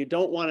when you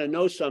don't want to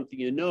know something,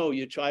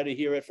 you try to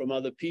hear it from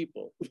other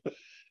people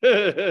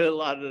a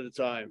lot of the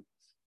time.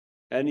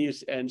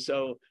 And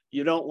so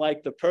you don't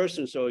like the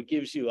person, so it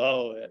gives you,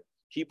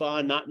 keep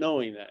on not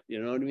knowing that,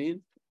 you know what I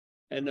mean?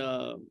 And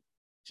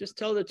just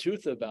tell the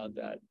truth about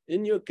that.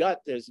 In your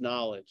gut, there's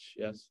knowledge,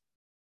 yes.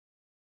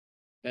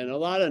 And a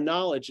lot of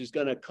knowledge is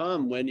going to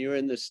come when you're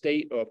in the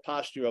state or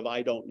posture of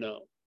I don't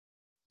know.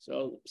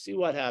 So see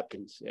what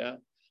happens, yeah?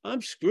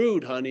 I'm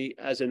screwed, honey,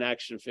 as an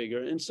action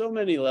figure in so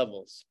many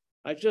levels.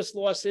 I've just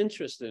lost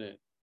interest in it.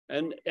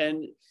 And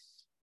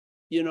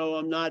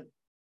I'm not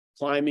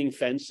climbing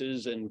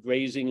fences and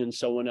grazing in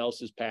someone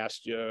else's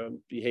pasture. I'm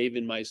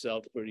behaving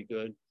myself pretty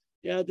good.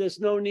 Yeah, there's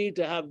no need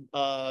to have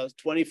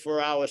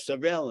 24-hour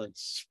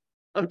surveillance.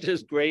 I'm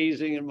just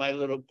grazing in my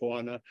little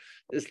corner.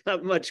 There's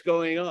not much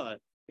going on.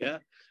 Yeah,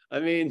 I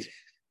mean,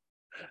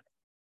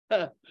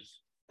 but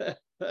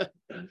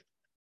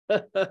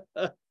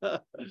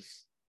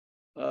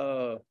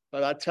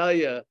I'll tell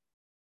you,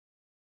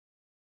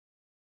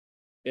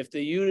 if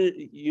the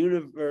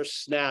universe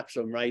snaps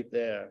them right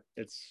there,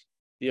 it's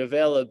the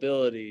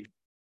availability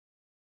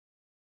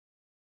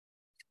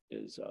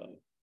is,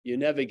 you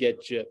never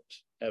get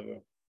gypped, ever.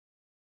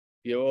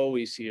 You're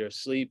always here,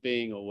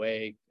 sleeping,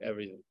 awake,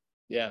 everything.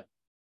 Yeah.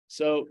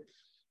 So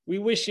we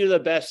wish you the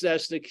best,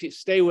 Esther.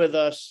 Stay with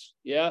us.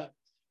 Yeah.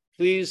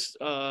 Please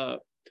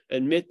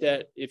admit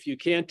that if you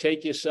can't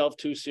take yourself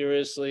too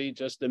seriously,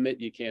 just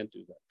admit you can't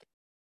do that.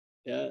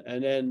 Yeah.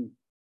 And then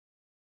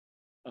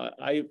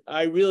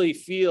I really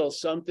feel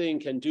something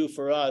can do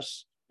for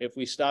us if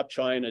we stop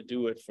trying to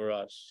do it for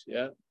us.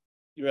 Yeah.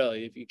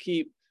 Really, if you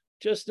keep,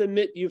 just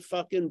admit you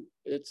fucking,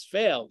 it's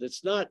failed.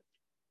 It's not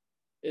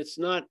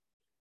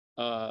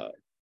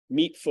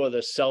meat for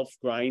the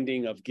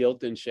self-grinding of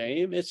guilt and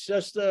shame. It's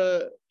just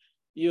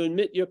you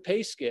admit your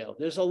pay scale.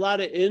 There's a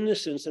lot of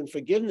innocence and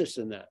forgiveness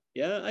in that.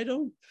 Yeah, I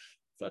don't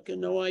fucking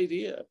no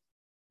idea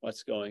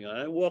what's going on.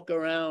 I walk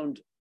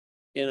around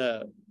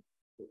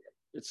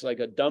it's like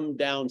a dumbed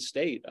down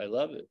state. I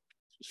love it.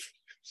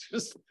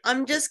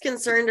 I'm just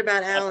concerned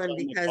about Alan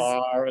because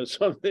car or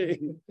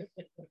something.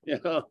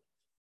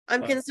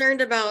 I'm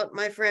concerned about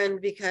my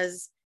friend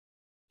because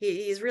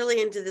he's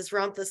really into this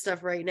Ramtha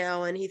stuff right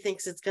now, and he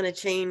thinks it's going to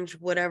change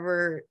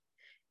whatever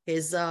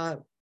his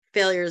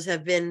failures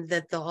have been,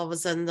 that all of a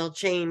sudden they'll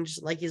change,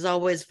 like he's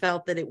always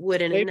felt that it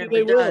would, and Maybe it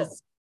never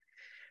does.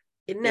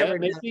 It never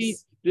maybe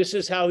does. This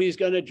is how he's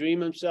going to dream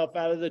himself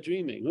out of the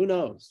dreaming. Who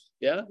knows?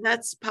 Yeah,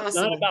 That's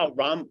possible. It's not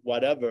about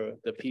whatever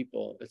the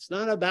people. It's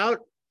not about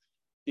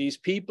these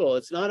people.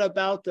 It's not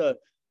about the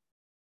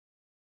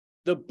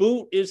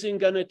boot isn't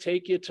going to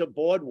take you to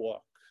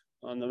boardwalk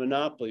on the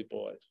Monopoly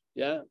board.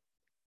 Yeah.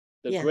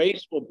 The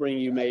grace will bring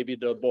you maybe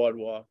to the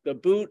boardwalk. The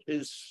boot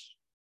is,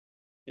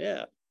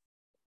 yeah.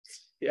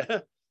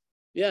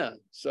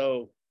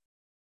 So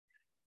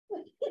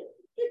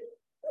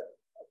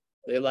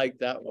they like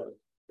that one.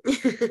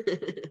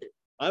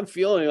 I'm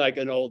feeling like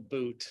an old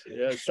boot.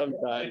 Yeah,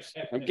 sometimes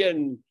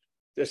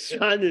the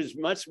sun is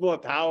much more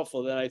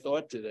powerful than I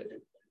thought today.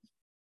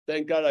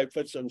 Thank God I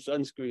put some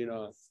sunscreen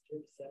on.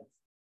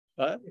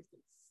 Huh?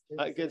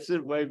 I can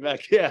sit way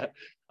back. Yeah,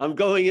 I'm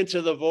going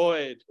into the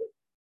void.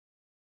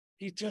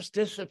 He just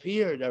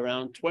disappeared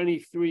around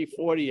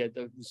 23:40 at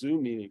the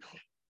Zoom meeting.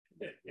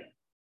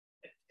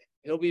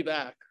 He'll be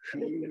back.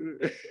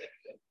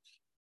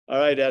 All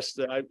right,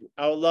 Esther,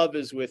 our love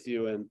is with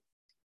you. And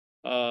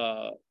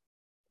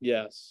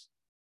yes.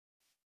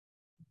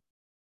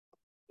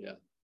 Yeah.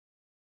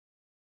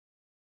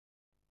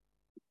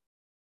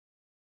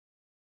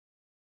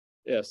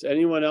 Yes.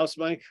 Anyone else,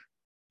 Mike?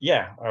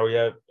 Yeah. We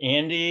have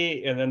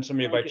Andy and then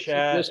somebody by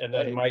chat and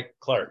then Mike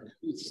Clark.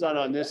 It's not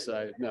on this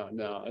side. No,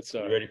 it's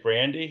all right. You ready for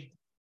Andy?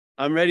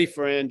 I'm ready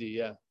for Andy.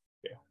 Yeah.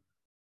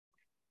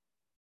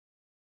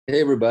 Hey,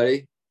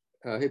 everybody.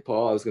 Hey,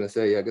 Paul. I was going to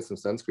say, I got some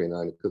sunscreen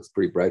on. It looks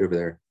pretty bright over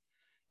there.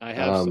 I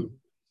have some.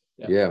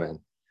 Yeah,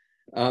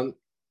 man.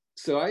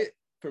 So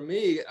for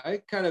me,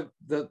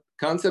 the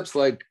concepts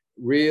like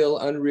real,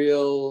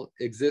 unreal,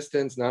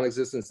 existence,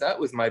 non-existence,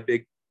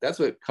 that's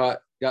what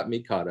got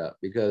me caught up,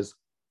 because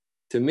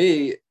to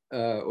me,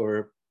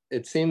 or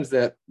it seems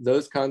that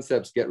those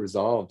concepts get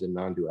resolved in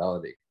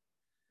non-duality.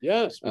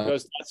 Yes,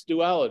 because that's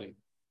duality.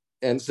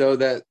 And so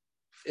that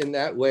in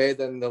that way,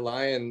 then the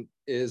lion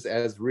is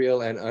as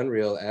real and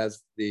unreal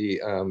as the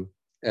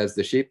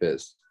sheep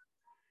is.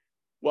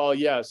 Well,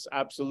 yes,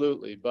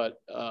 absolutely. But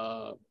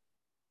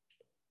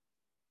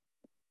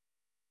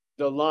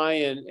the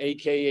lion,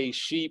 AKA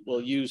sheep,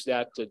 will use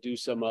that to do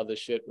some other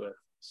shit with.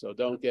 So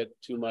don't get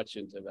too much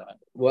into that.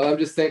 Well, I'm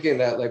just thinking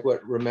that, like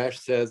what Ramesh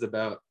says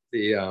about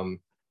the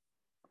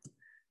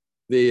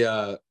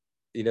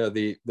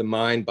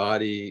mind,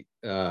 body,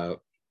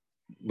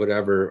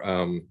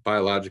 whatever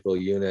biological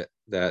unit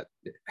that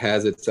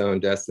has its own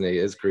destiny,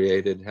 is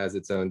created, has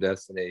its own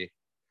destiny,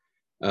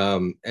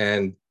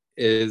 and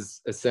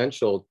is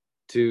essential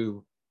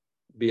to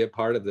be a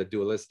part of the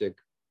dualistic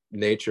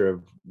nature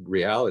of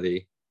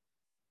reality,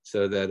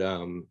 so that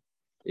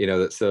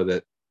so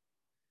that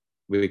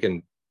we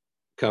can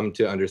come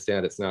to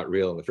understand it's not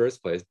real in the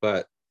first place.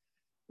 But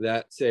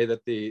that say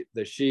that the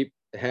sheep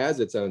has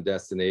its own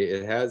destiny,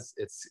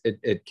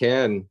 it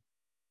can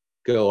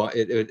go on,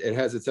 it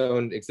has its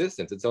own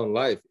existence, its own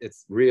life.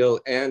 It's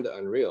real and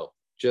unreal,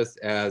 just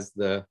as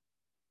the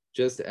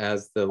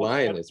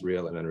lion is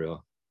real and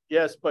unreal.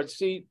 Yes, but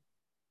see,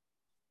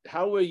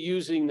 how we're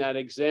using that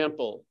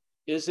example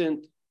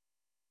isn't,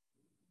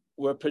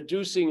 we're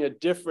producing a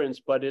difference,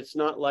 but it's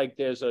not like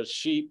there's a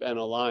sheep and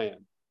a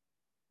lion.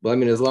 Well, I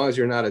mean, as long as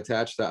you're not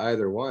attached to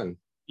either one.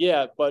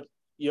 Yeah, but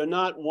you're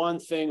not one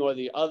thing or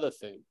the other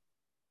thing.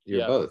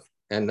 You're both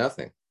and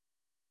nothing.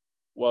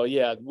 Well,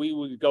 yeah, we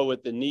would go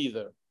with the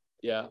neither.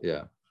 Yeah.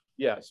 Yeah.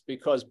 Yes,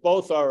 because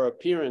both are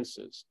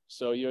appearances.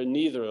 So you're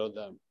neither of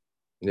them.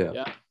 Yeah.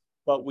 Yeah.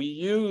 But we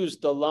use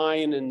the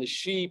lion and the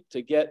sheep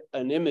to get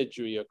an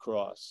imagery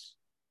across.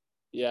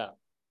 Yeah.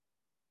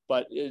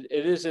 But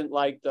it isn't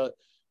like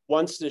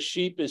once the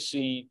sheep is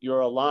seen,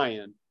 you're a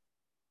lion.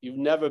 You've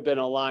never been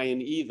a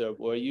lion either.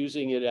 We're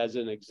using it as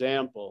an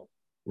example.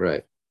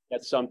 Right.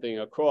 Get something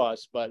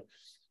across. But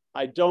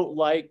I don't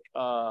like,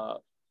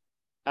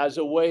 as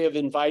a way of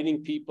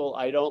inviting people,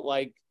 I don't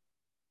like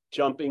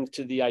jumping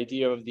to the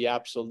idea of the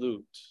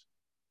absolute.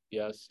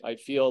 Yes, I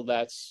feel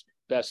that's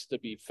best to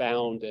be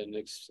found and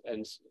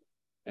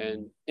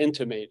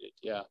intimated.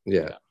 Yeah.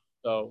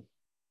 So,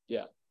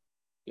 yeah.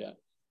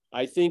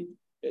 I think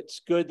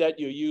it's good that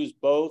you use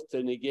both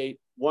to negate.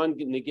 One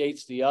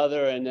negates the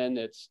other, and then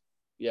it's,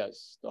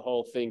 yes, the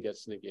whole thing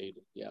gets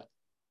negated. Yeah.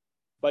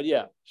 But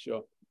yeah,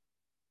 sure.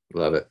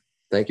 Love it.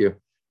 Thank you.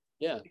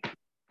 Yeah.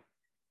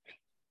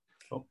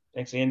 Oh,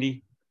 thanks,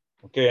 Andy.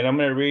 Okay, and I'm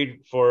going to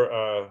read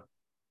for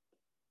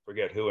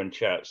forget who in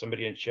chat.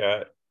 Somebody in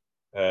chat,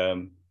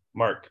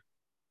 Mark.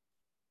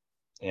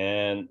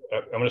 And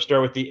I'm going to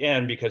start with the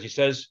end because he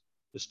says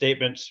the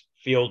statements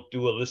feel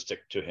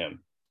dualistic to him,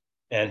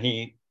 and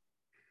he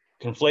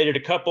conflated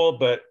a couple.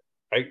 But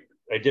I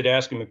did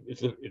ask him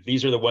if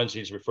these are the ones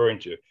he's referring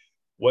to.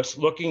 What's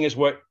looking is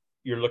what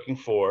you're looking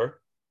for,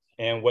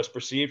 and what's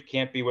perceived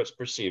can't be what's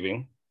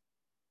perceiving.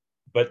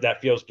 But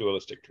that feels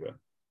dualistic to him.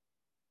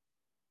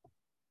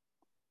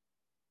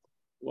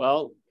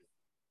 Well,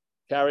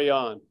 carry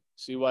on.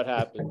 See what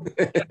happens.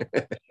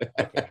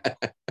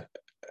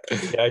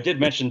 Yeah, I did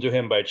mention to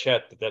him by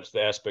chat that that's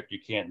the aspect you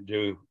can't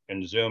do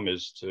in Zoom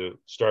is to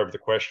starve the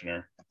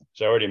questioner.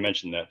 So I already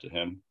mentioned that to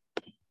him.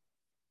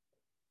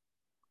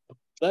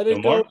 Let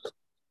it go.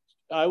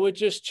 I would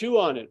just chew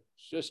on it.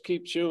 Just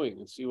keep chewing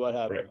and see what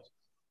happens.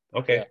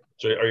 Right. Okay. Yeah.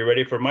 So are you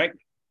ready for Mike?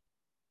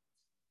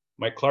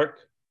 Mike Clark?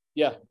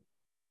 Yeah.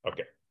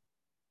 Okay.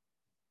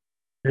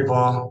 Hey,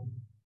 Paul.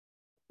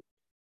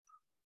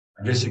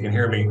 I guess you can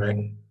hear me,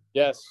 right?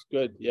 Yes,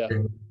 good. Yeah.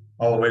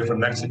 All the way from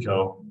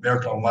Mexico. They're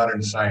called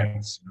modern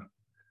science.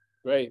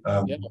 Great.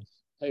 Yeah.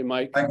 Hey,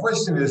 Mike. My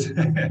question is,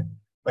 a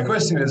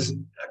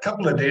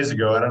couple of days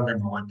ago, I don't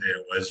remember what day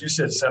it was, you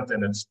said something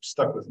that's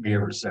stuck with me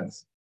ever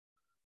since.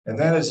 And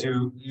that is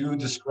you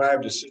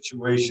described a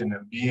situation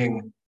of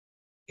being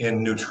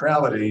in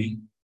neutrality,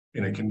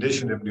 in a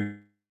condition of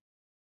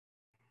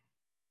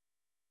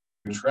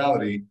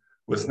neutrality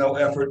with no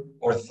effort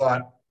or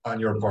thought on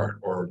your part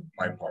or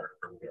my part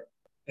or whatever.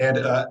 And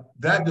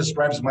that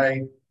describes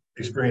my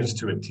experience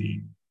to a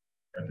T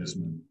at this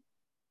moment.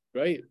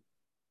 Right.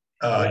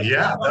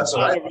 Yeah, that's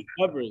what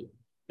recovery.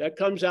 That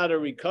comes out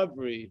of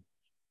recovery.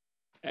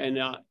 And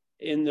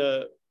in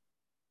the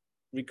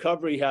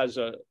recovery has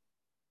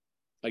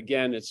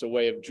again, it's a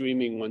way of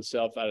dreaming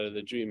oneself out of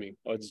the dreaming.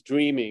 Or it's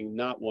dreaming,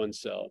 not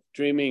oneself.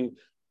 Dreaming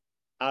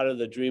out of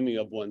the dreaming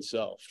of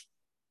oneself.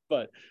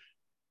 But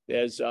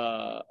there's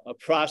a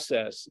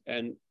process,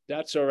 and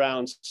that's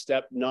around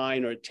step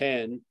 9 or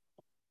 10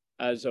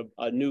 as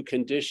a new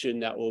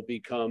condition that will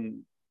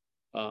become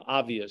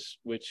obvious,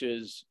 which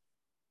is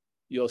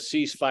you'll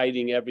cease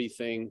fighting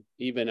everything,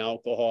 even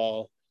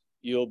alcohol.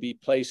 You'll be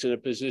placed in a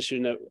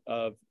position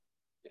of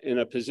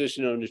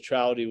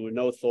neutrality with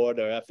no thought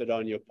or effort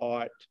on your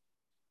part.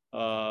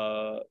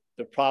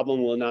 The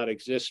problem will not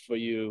exist for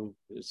you.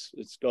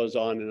 It goes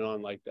on and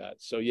on like that.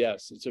 So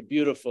yes, it's a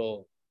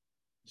beautiful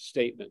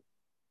statement.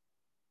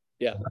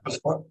 Yeah.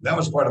 That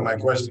was part of my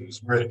question,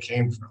 is where it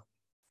came from.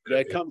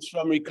 That comes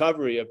from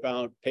recovery,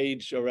 around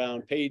page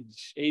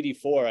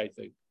 84, I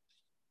think.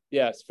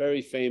 Yes,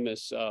 very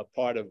famous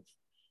part of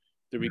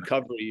the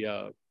recovery,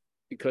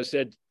 because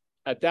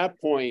at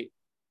that point,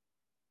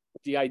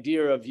 the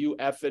idea of you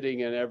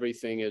efforting and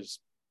everything is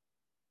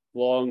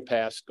long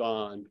past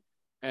gone.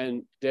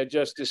 And they're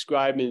just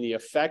describing the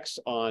effects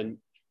on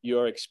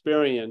your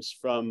experience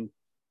from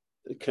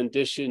the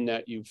condition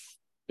that you've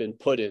been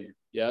put in.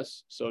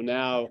 Yes. So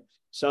now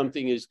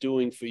something is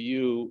doing for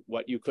you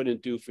what you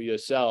couldn't do for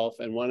yourself.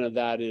 And one of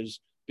that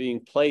is being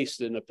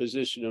placed in a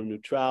position of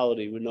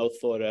neutrality with no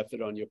thought or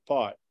effort on your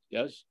part.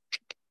 Yes.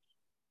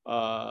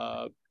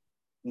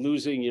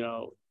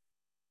 Losing,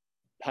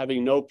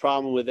 having no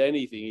problem with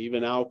anything,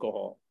 even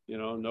alcohol,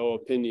 no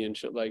opinion,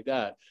 shit like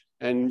that.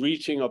 And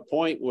reaching a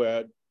point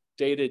where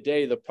day to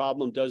day, the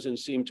problem doesn't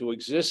seem to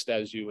exist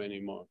as you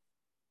anymore.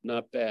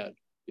 Not bad.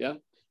 Yeah.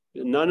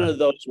 None of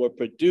those were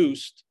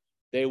produced.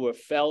 They were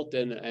felt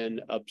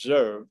and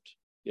observed,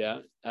 yeah,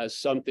 as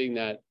something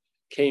that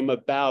came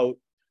about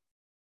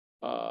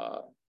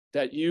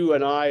that you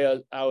and I,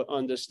 our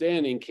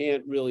understanding,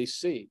 can't really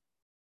see,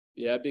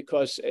 yeah,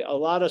 because a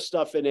lot of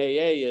stuff in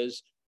AA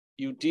is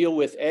you deal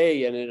with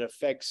A and it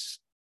affects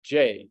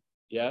J,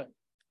 yeah.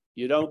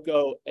 You don't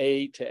go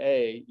A to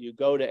A, you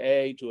go to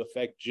A to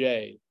affect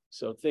J.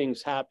 So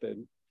things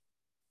happen.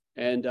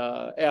 And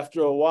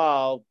after a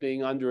while,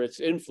 being under its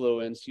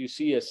influence, you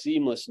see a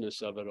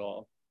seamlessness of it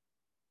all,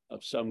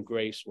 of some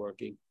grace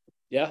working.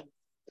 Yeah.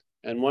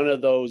 And one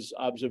of those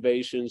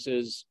observations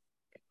is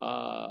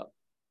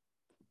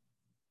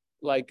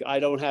like, I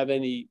don't have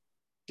any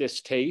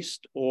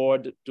distaste, or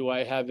do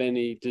I have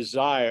any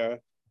desire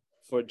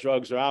for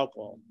drugs or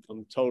alcohol?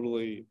 I'm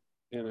totally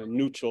in a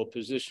neutral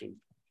position.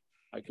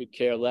 I could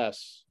care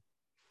less.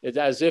 It's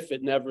as if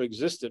it never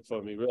existed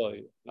for me,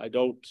 really. I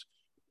don't,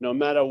 no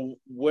matter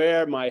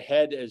where my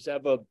head is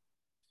ever,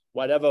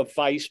 whatever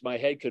vice my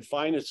head could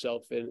find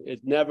itself in, it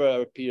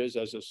never appears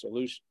as a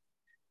solution.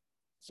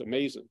 It's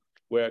amazing.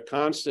 Where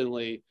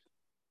constantly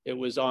it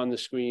was on the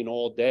screen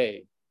all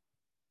day,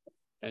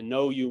 and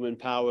no human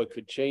power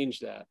could change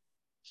that.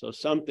 So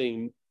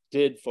something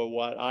did for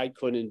what I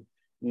couldn't,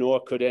 nor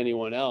could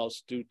anyone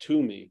else do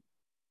to me.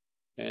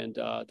 And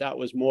that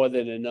was more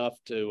than enough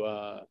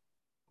to,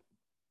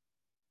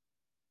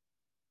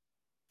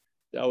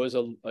 that was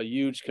a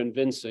huge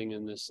convincing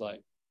in this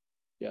life.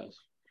 Yes.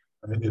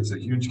 I think it's a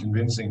huge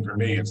convincing for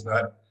me. It's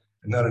not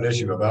an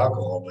issue of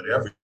alcohol, but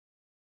everything.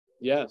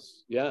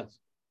 Yes, yes.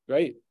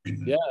 Great.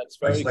 Yeah, it's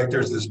very It's like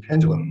there's this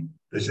pendulum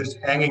that's just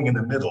hanging in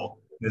the middle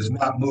and is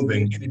not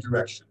moving any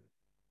direction.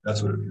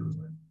 That's what it feels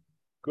like.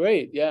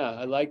 great. Yeah,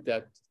 I like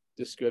that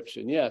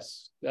description.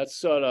 Yes, that's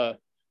sort of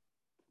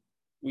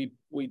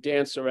we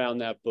dance around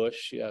that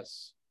bush.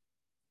 Yes.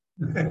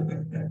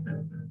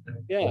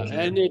 Yeah,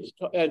 Okay. and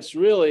it's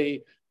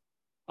really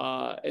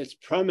it's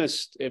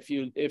premised if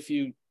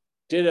you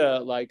did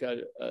an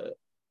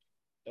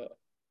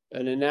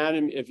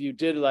anatomy, if you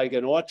did like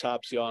an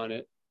autopsy on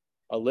it,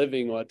 a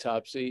living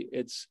autopsy,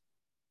 it's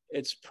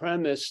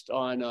premised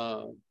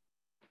on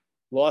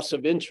loss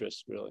of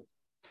interest, really.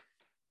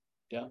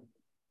 Yeah.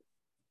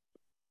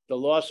 The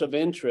loss of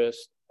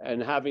interest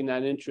and having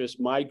that interest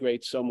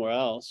migrate somewhere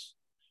else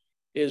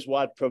is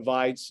what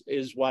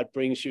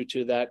brings you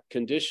to that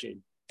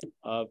condition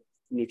of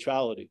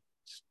neutrality.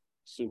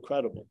 It's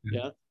incredible.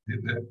 Yeah.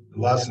 The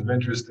loss of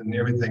interest in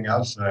everything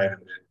outside,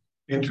 and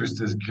the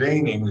interest is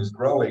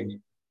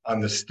growing on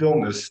the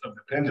stillness of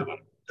the pendulum.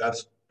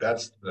 That's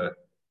the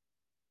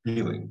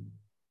feeling.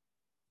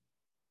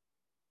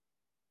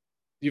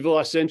 You've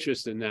lost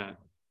interest in that.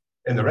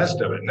 And the rest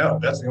of it, no,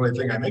 that's the only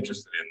thing I'm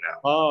interested in now.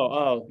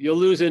 Oh, you'll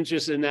lose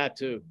interest in that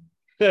too.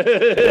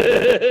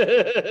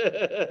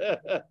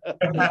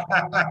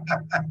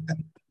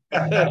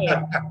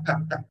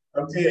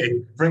 Okay,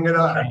 bring it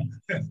on.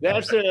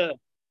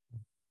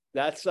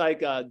 That's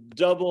like a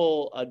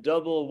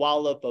double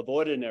wallop of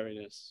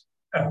ordinariness.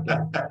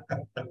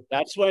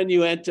 That's when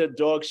you enter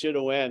dog shit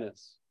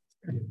awareness.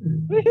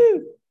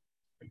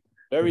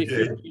 Very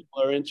few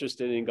people are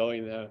interested in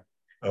going there.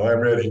 Oh, I'm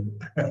ready.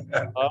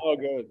 Oh,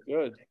 good.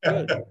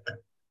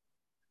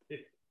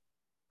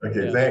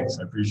 Okay, yeah. Thanks.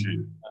 I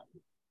appreciate it.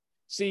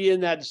 See,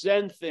 in that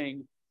Zen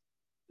thing,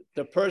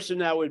 the person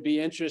that would be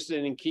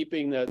interested in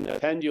keeping the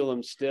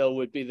pendulum still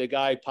would be the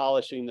guy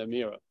polishing the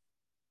mirror.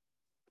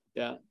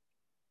 Yeah.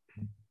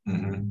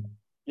 Mm-hmm.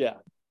 Yeah.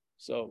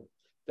 So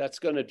that's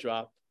going to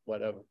drop,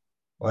 whatever.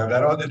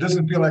 Well, it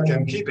doesn't feel like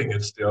I'm keeping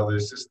it still.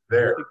 It's just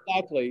there.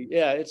 Exactly.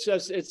 Yeah.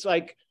 It's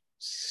like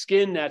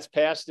skin that's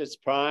past its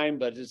prime,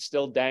 but it's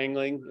still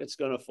dangling. It's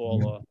going to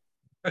fall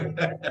off.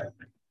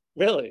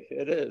 Really,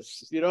 it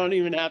is. You don't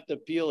even have to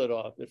peel it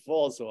off. It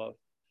falls off.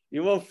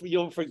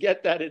 You'll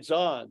forget that it's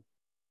on.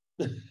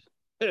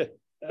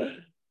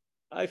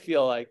 I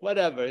feel like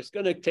whatever, it's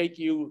going to take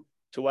you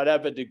to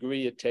whatever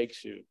degree it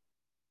takes you.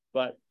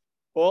 But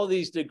all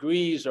these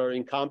degrees are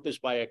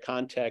encompassed by a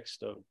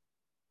context of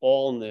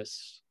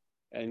allness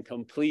and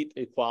complete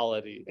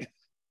equality.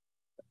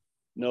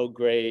 No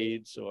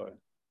grades or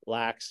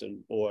lacks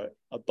or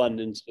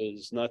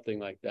abundances, nothing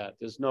like that.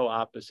 There's no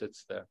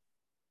opposites there.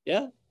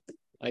 Yeah,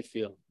 I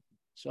feel.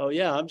 So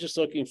yeah, I'm just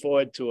looking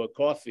forward to a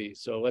coffee.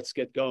 So let's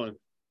get going.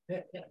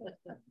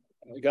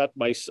 I got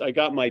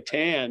my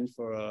tan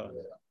for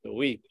the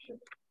week.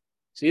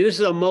 See, this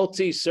is a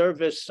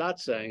multi-service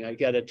satsang. I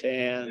get a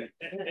tan.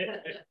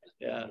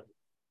 Yeah.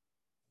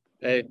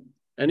 Hey,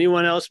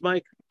 anyone else,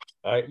 Mike?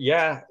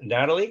 Yeah,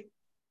 Natalie.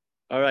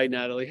 All right,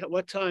 Natalie.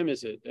 What time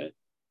is it?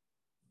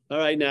 All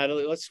right,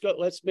 Natalie. Let's go.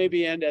 Let's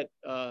maybe end at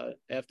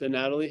after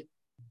Natalie.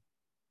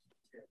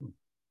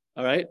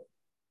 All right.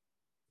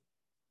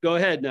 Go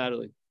ahead,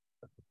 Natalie.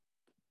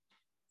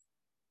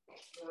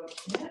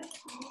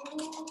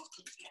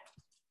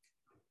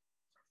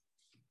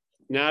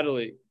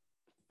 Natalie,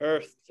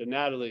 Earth to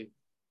Natalie.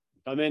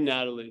 Come in,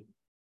 Natalie.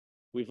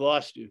 We've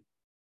lost you.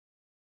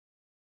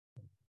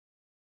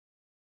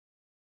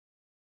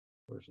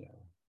 Where's Natalie?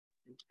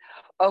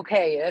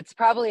 Okay, that's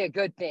probably a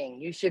good thing.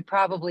 You should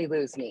probably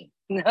lose me.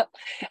 No,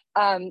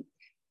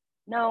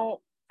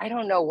 I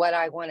don't know what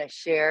I want to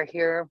share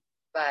here,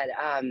 but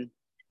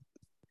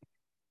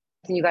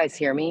can you guys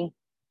hear me?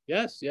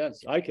 Yes,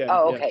 I can.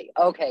 Oh, okay,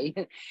 yeah.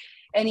 Okay.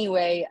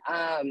 Anyway,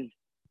 I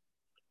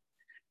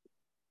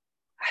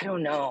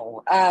don't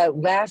know.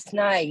 Last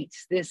night,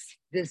 this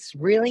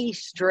really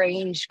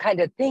strange kind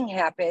of thing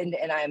happened,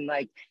 and I'm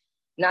like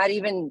not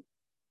even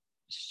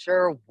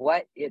sure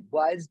what it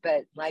was,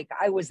 but like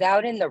I was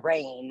out in the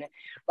rain,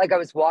 like I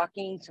was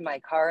walking to my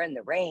car in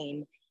the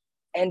rain,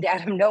 and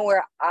out of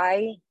nowhere,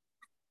 I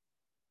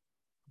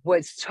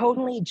was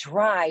totally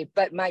dry,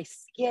 but my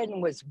skin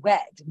was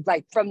wet,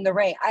 like from the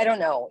rain. I don't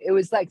know. It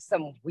was like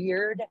some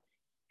weird,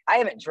 I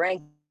haven't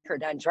drank or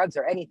done drugs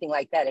or anything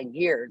like that in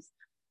years,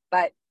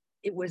 but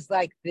it was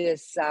like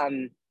this,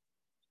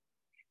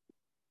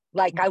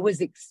 like I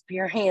was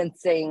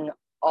experiencing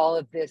all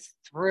of this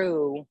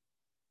through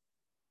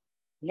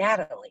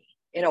Natalie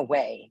in a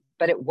way,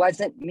 but it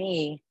wasn't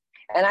me.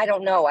 And I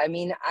don't know. I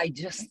mean, I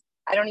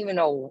don't even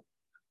know.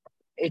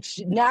 It's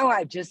now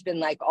I've just been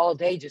like all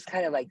day, just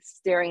kind of like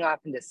staring off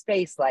into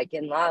space, like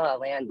in La La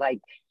Land, like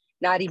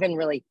not even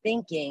really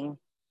thinking.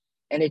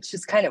 And it's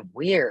just kind of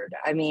weird.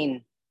 I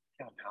mean,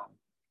 I don't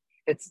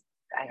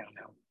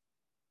know.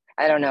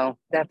 I don't know.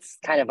 That's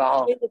kind of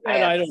all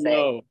I don't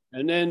know.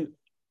 And then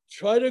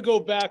try to go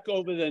back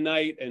over the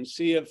night and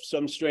see if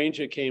some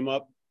stranger came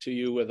up to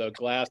you with a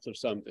glass of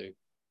something.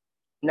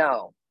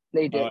 No.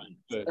 They All did. right,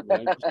 good.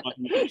 I just want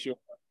to make sure.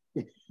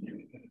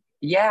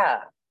 Yeah,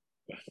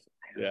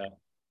 Yeah.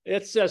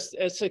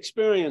 It's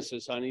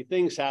experiences, honey.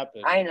 Things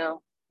happen. I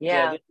know.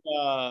 Yeah.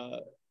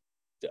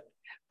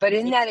 But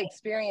in that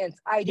experience,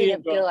 I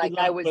didn't feel like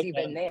I was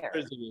even there.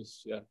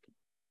 Prisoners, yeah.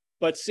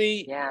 But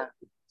see, Yeah.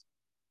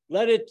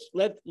 let it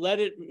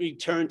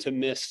return to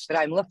mist. But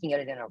I'm looking at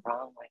it in a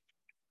wrong way.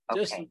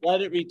 Just Okay.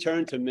 let it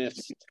return to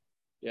mist.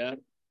 Yeah.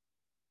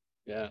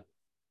 Yeah.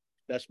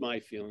 That's my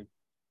feeling.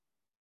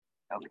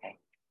 Okay.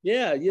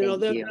 Yeah, you know,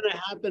 Thank that's you. going to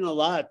happen a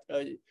lot.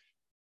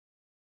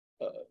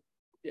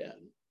 Yeah.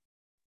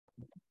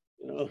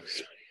 You know,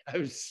 I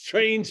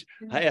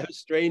have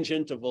strange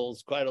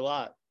intervals quite a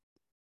lot.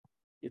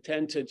 You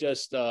tend to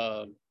just,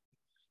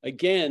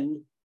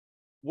 again,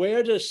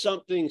 where does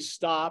something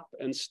stop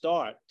and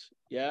start?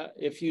 Yeah.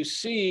 If you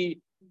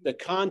see the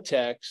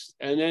context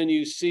and then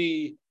you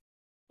see,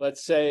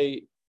 let's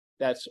say,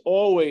 that's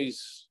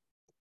always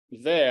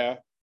there,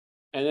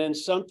 and then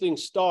something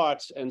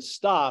starts and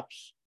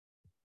stops,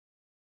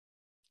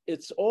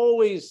 it's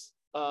always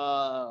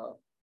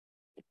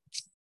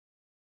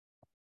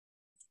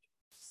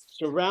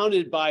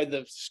surrounded by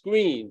the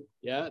screen.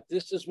 Yeah,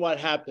 this is what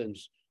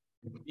happens.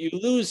 You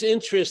lose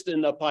interest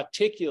in the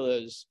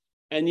particulars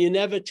and you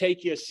never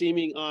take your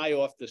seeming eye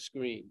off the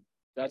screen.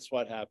 That's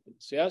what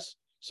happens. Yes.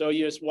 So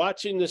you're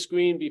watching the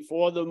screen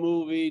before the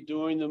movie,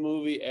 during the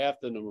movie,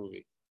 after the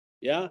movie.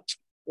 Yeah.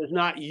 There's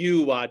not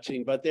you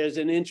watching, but there's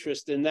an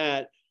interest in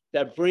that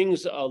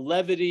brings a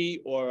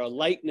levity or a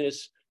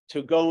lightness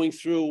to going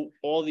through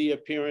all the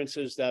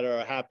appearances that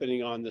are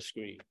happening on the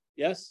screen.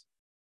 Yes.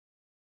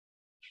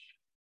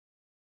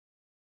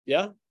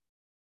 Yeah.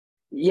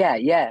 Yeah,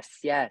 yes.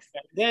 And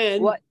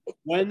then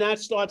when that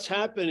starts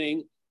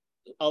happening,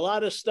 a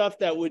lot of stuff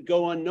that would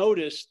go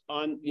unnoticed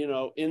on,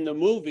 in the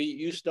movie,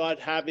 you start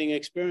having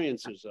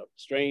experiences of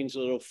strange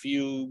little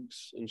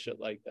fugues and shit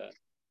like that.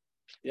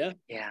 Yeah.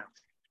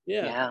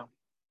 Yeah.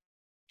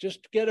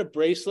 Just get a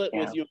bracelet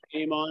with your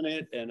name on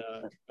it and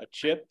a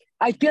chip.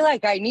 I feel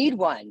like I need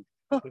one.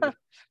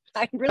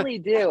 I really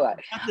do.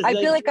 I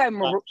feel like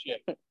I'm.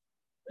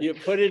 You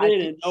put it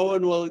in, and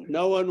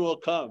no one will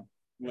come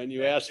when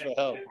you ask for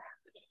help.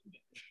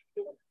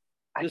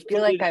 I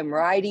feel like I'm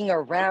riding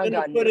around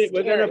on this.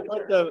 We're gonna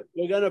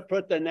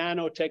put the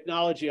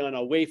nanotechnology on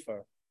a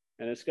wafer,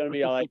 and it's gonna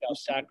be like our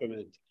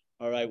sacrament.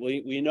 All right,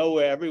 we know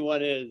where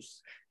everyone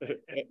is.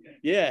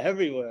 Yeah,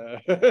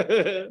 everywhere.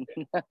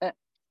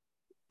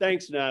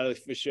 Thanks, Natalie,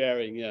 for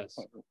sharing. Yes,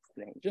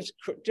 just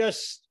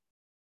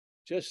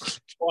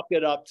talk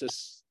it up to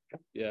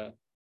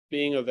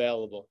being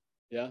available.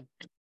 Yeah.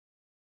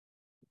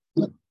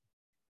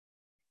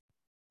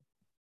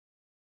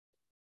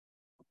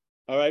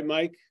 All right,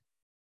 Mike.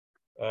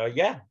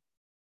 Yeah.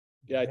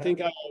 I think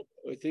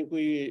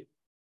we're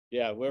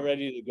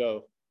ready to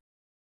go.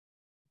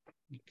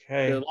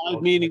 Okay. The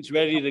live meeting's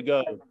ready to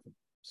go.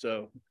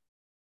 So,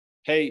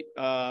 hey,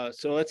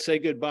 so let's say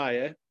goodbye,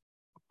 eh?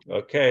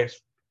 Okay.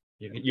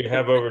 You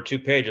have over 2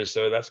 pages,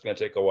 so that's going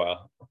to take a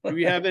while. Do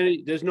we have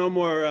any? There's no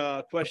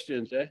more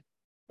questions, eh?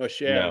 Or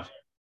shares?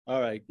 No.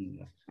 All right.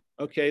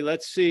 Okay,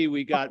 let's see.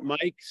 We got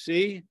Mike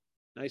C.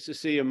 Nice to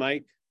see you,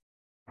 Mike.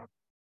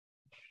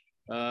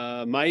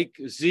 Mike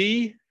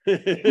Z.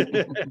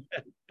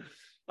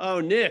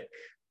 Oh, Nick.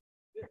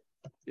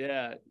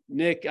 Yeah,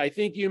 Nick, I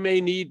think you may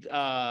need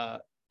a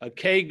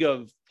keg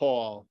of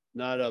Paul,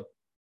 not a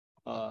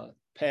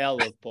pail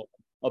of Paul,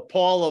 a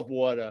pail of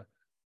water.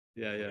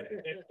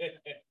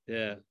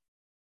 Yeah.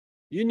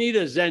 You need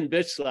a Zen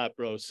bitch slap,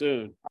 bro,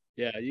 soon.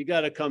 Yeah, you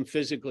got to come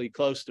physically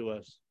close to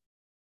us.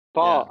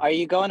 Paul, are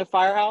you going to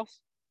Firehouse?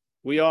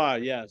 We are,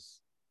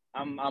 yes.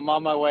 I'm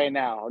on my way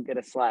now. I'll get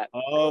a slap.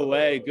 Oh,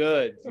 way,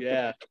 good.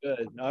 Yeah,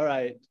 good. All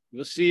right.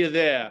 We'll see you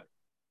there.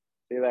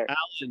 See you there.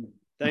 Alan,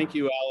 thank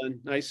you, Alan.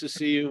 Nice to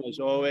see you as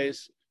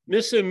always.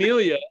 Miss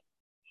Amelia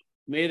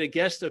made a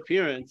guest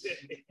appearance.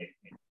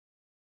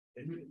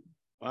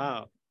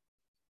 Wow.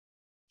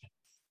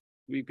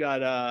 We've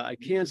got I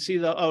can't see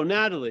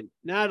Natalie.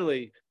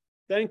 Natalie,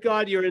 thank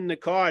God you're in the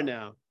car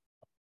now.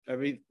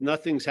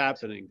 Nothing's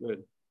happening.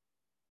 Good.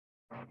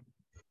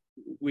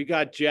 We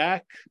got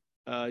Jack.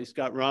 He's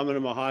got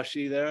Ramana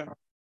Maharshi there.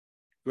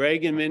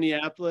 Greg in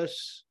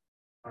Minneapolis.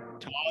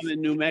 Tom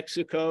in New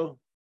Mexico.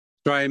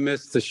 Sorry, I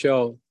missed the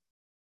show.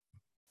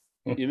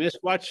 You missed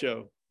what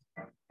show?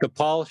 The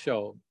Paul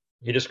show.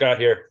 He just got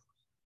here.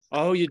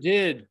 Oh, you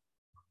did?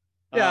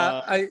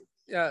 Yeah,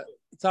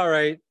 it's all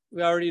right.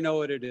 We already know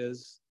what it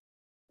is.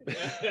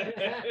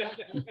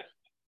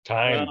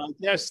 Time.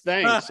 Yes,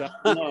 thanks. I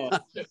don't know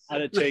how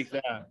to take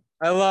that.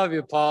 I love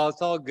you, Paul.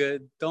 It's all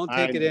good. Don't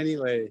take it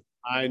anyway.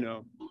 I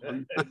know.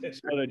 I'm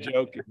sort of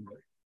joking.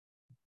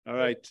 All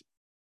right.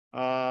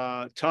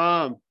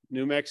 Tom,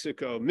 New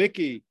Mexico.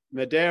 Mickey,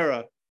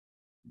 Madera,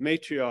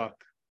 Matriarch.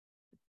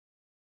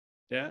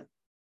 Yeah.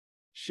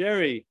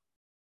 Sherry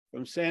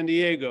from San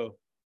Diego.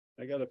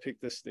 I got to pick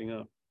this thing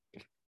up.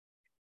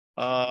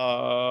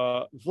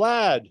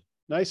 Vlad,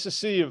 nice to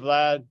see you,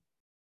 Vlad.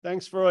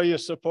 Thanks for all your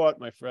support,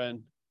 my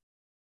friend.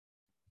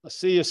 I'll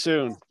see you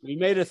soon. We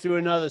made it through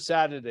another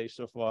Saturday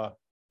so far.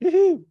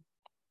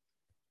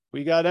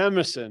 We got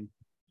Emerson,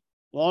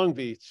 Long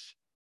Beach,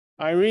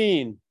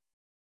 Irene,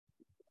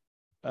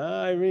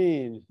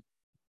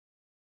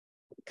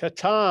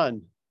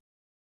 Catan.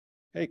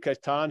 Hey,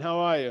 Catan, how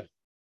are you?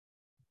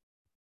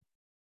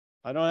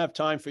 I don't have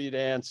time for you to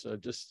answer.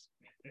 Just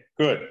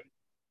Good.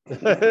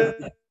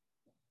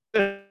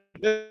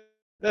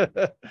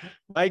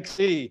 Mike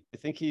C. I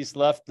think he's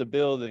left the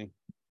building.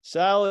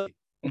 Sally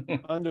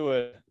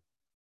Underwood.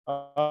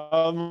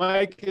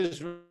 Mike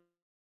is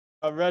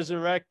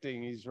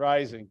resurrecting. He's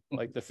rising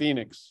like the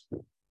phoenix.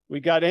 We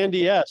got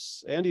Andy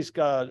S. Andy's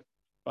got,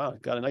 wow,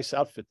 got a nice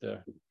outfit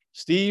there.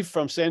 Steve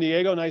from San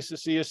Diego. Nice to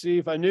see you,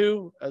 Steve.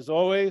 Anu, as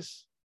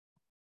always.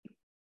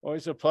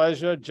 Always a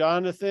pleasure.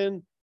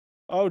 Jonathan.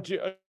 Oh,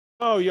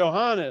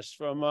 Johannes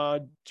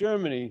from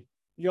Germany.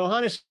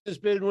 Johannes has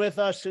been with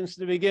us since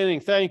the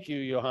beginning. Thank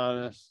you,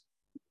 Johannes.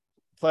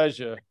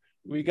 Pleasure.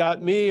 We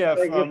got Mia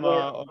from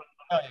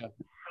Australia.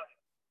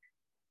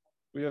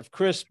 We have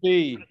Chris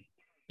B.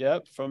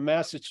 Yep, from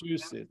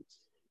Massachusetts.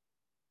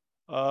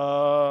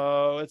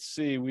 Let's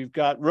see. We've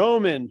got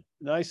Roman.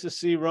 Nice to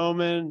see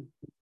Roman.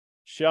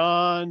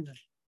 Sean.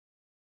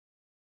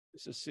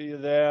 Nice to see you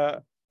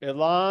there.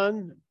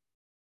 Ilan.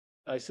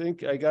 I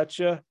think I got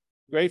you.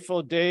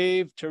 Grateful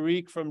Dave.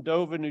 Tariq from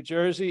Dover, New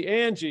Jersey.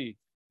 Angie.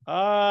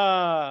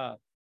 The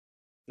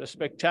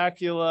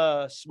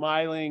spectacular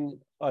smiling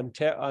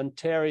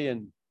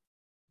Ontarian.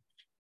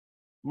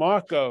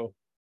 Marco.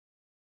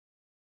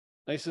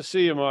 Nice to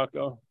see you,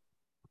 Marco.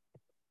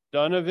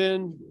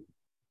 Donovan.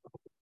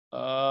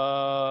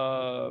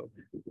 The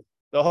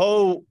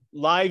whole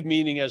live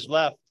meeting has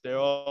left. They've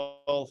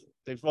all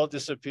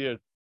disappeared.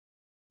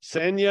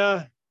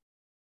 Senya,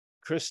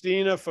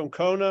 Christina from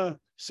Kona,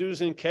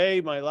 Susan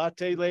K, my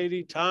latte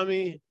lady,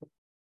 Tommy,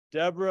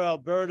 Deborah,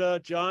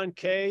 Alberta, John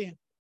K.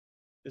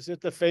 Is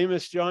it the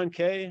famous John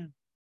K?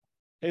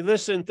 Hey,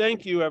 listen,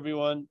 thank you,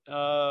 everyone.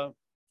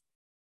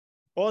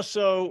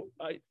 Also,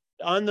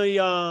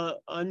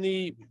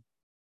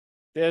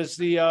 there's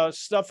the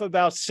stuff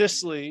about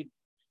Sicily.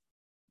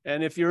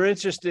 And if you're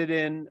interested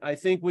in, I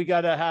think we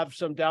got to have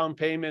some down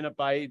payment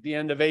by the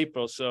end of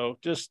April. So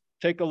just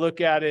take a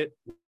look at it.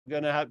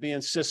 We're going to be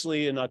in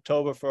Sicily in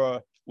October for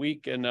a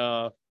week. And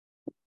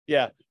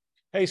yeah.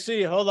 Hey,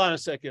 see, hold on a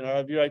second.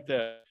 I'll be right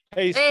there.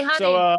 Hey, Hey, honey. So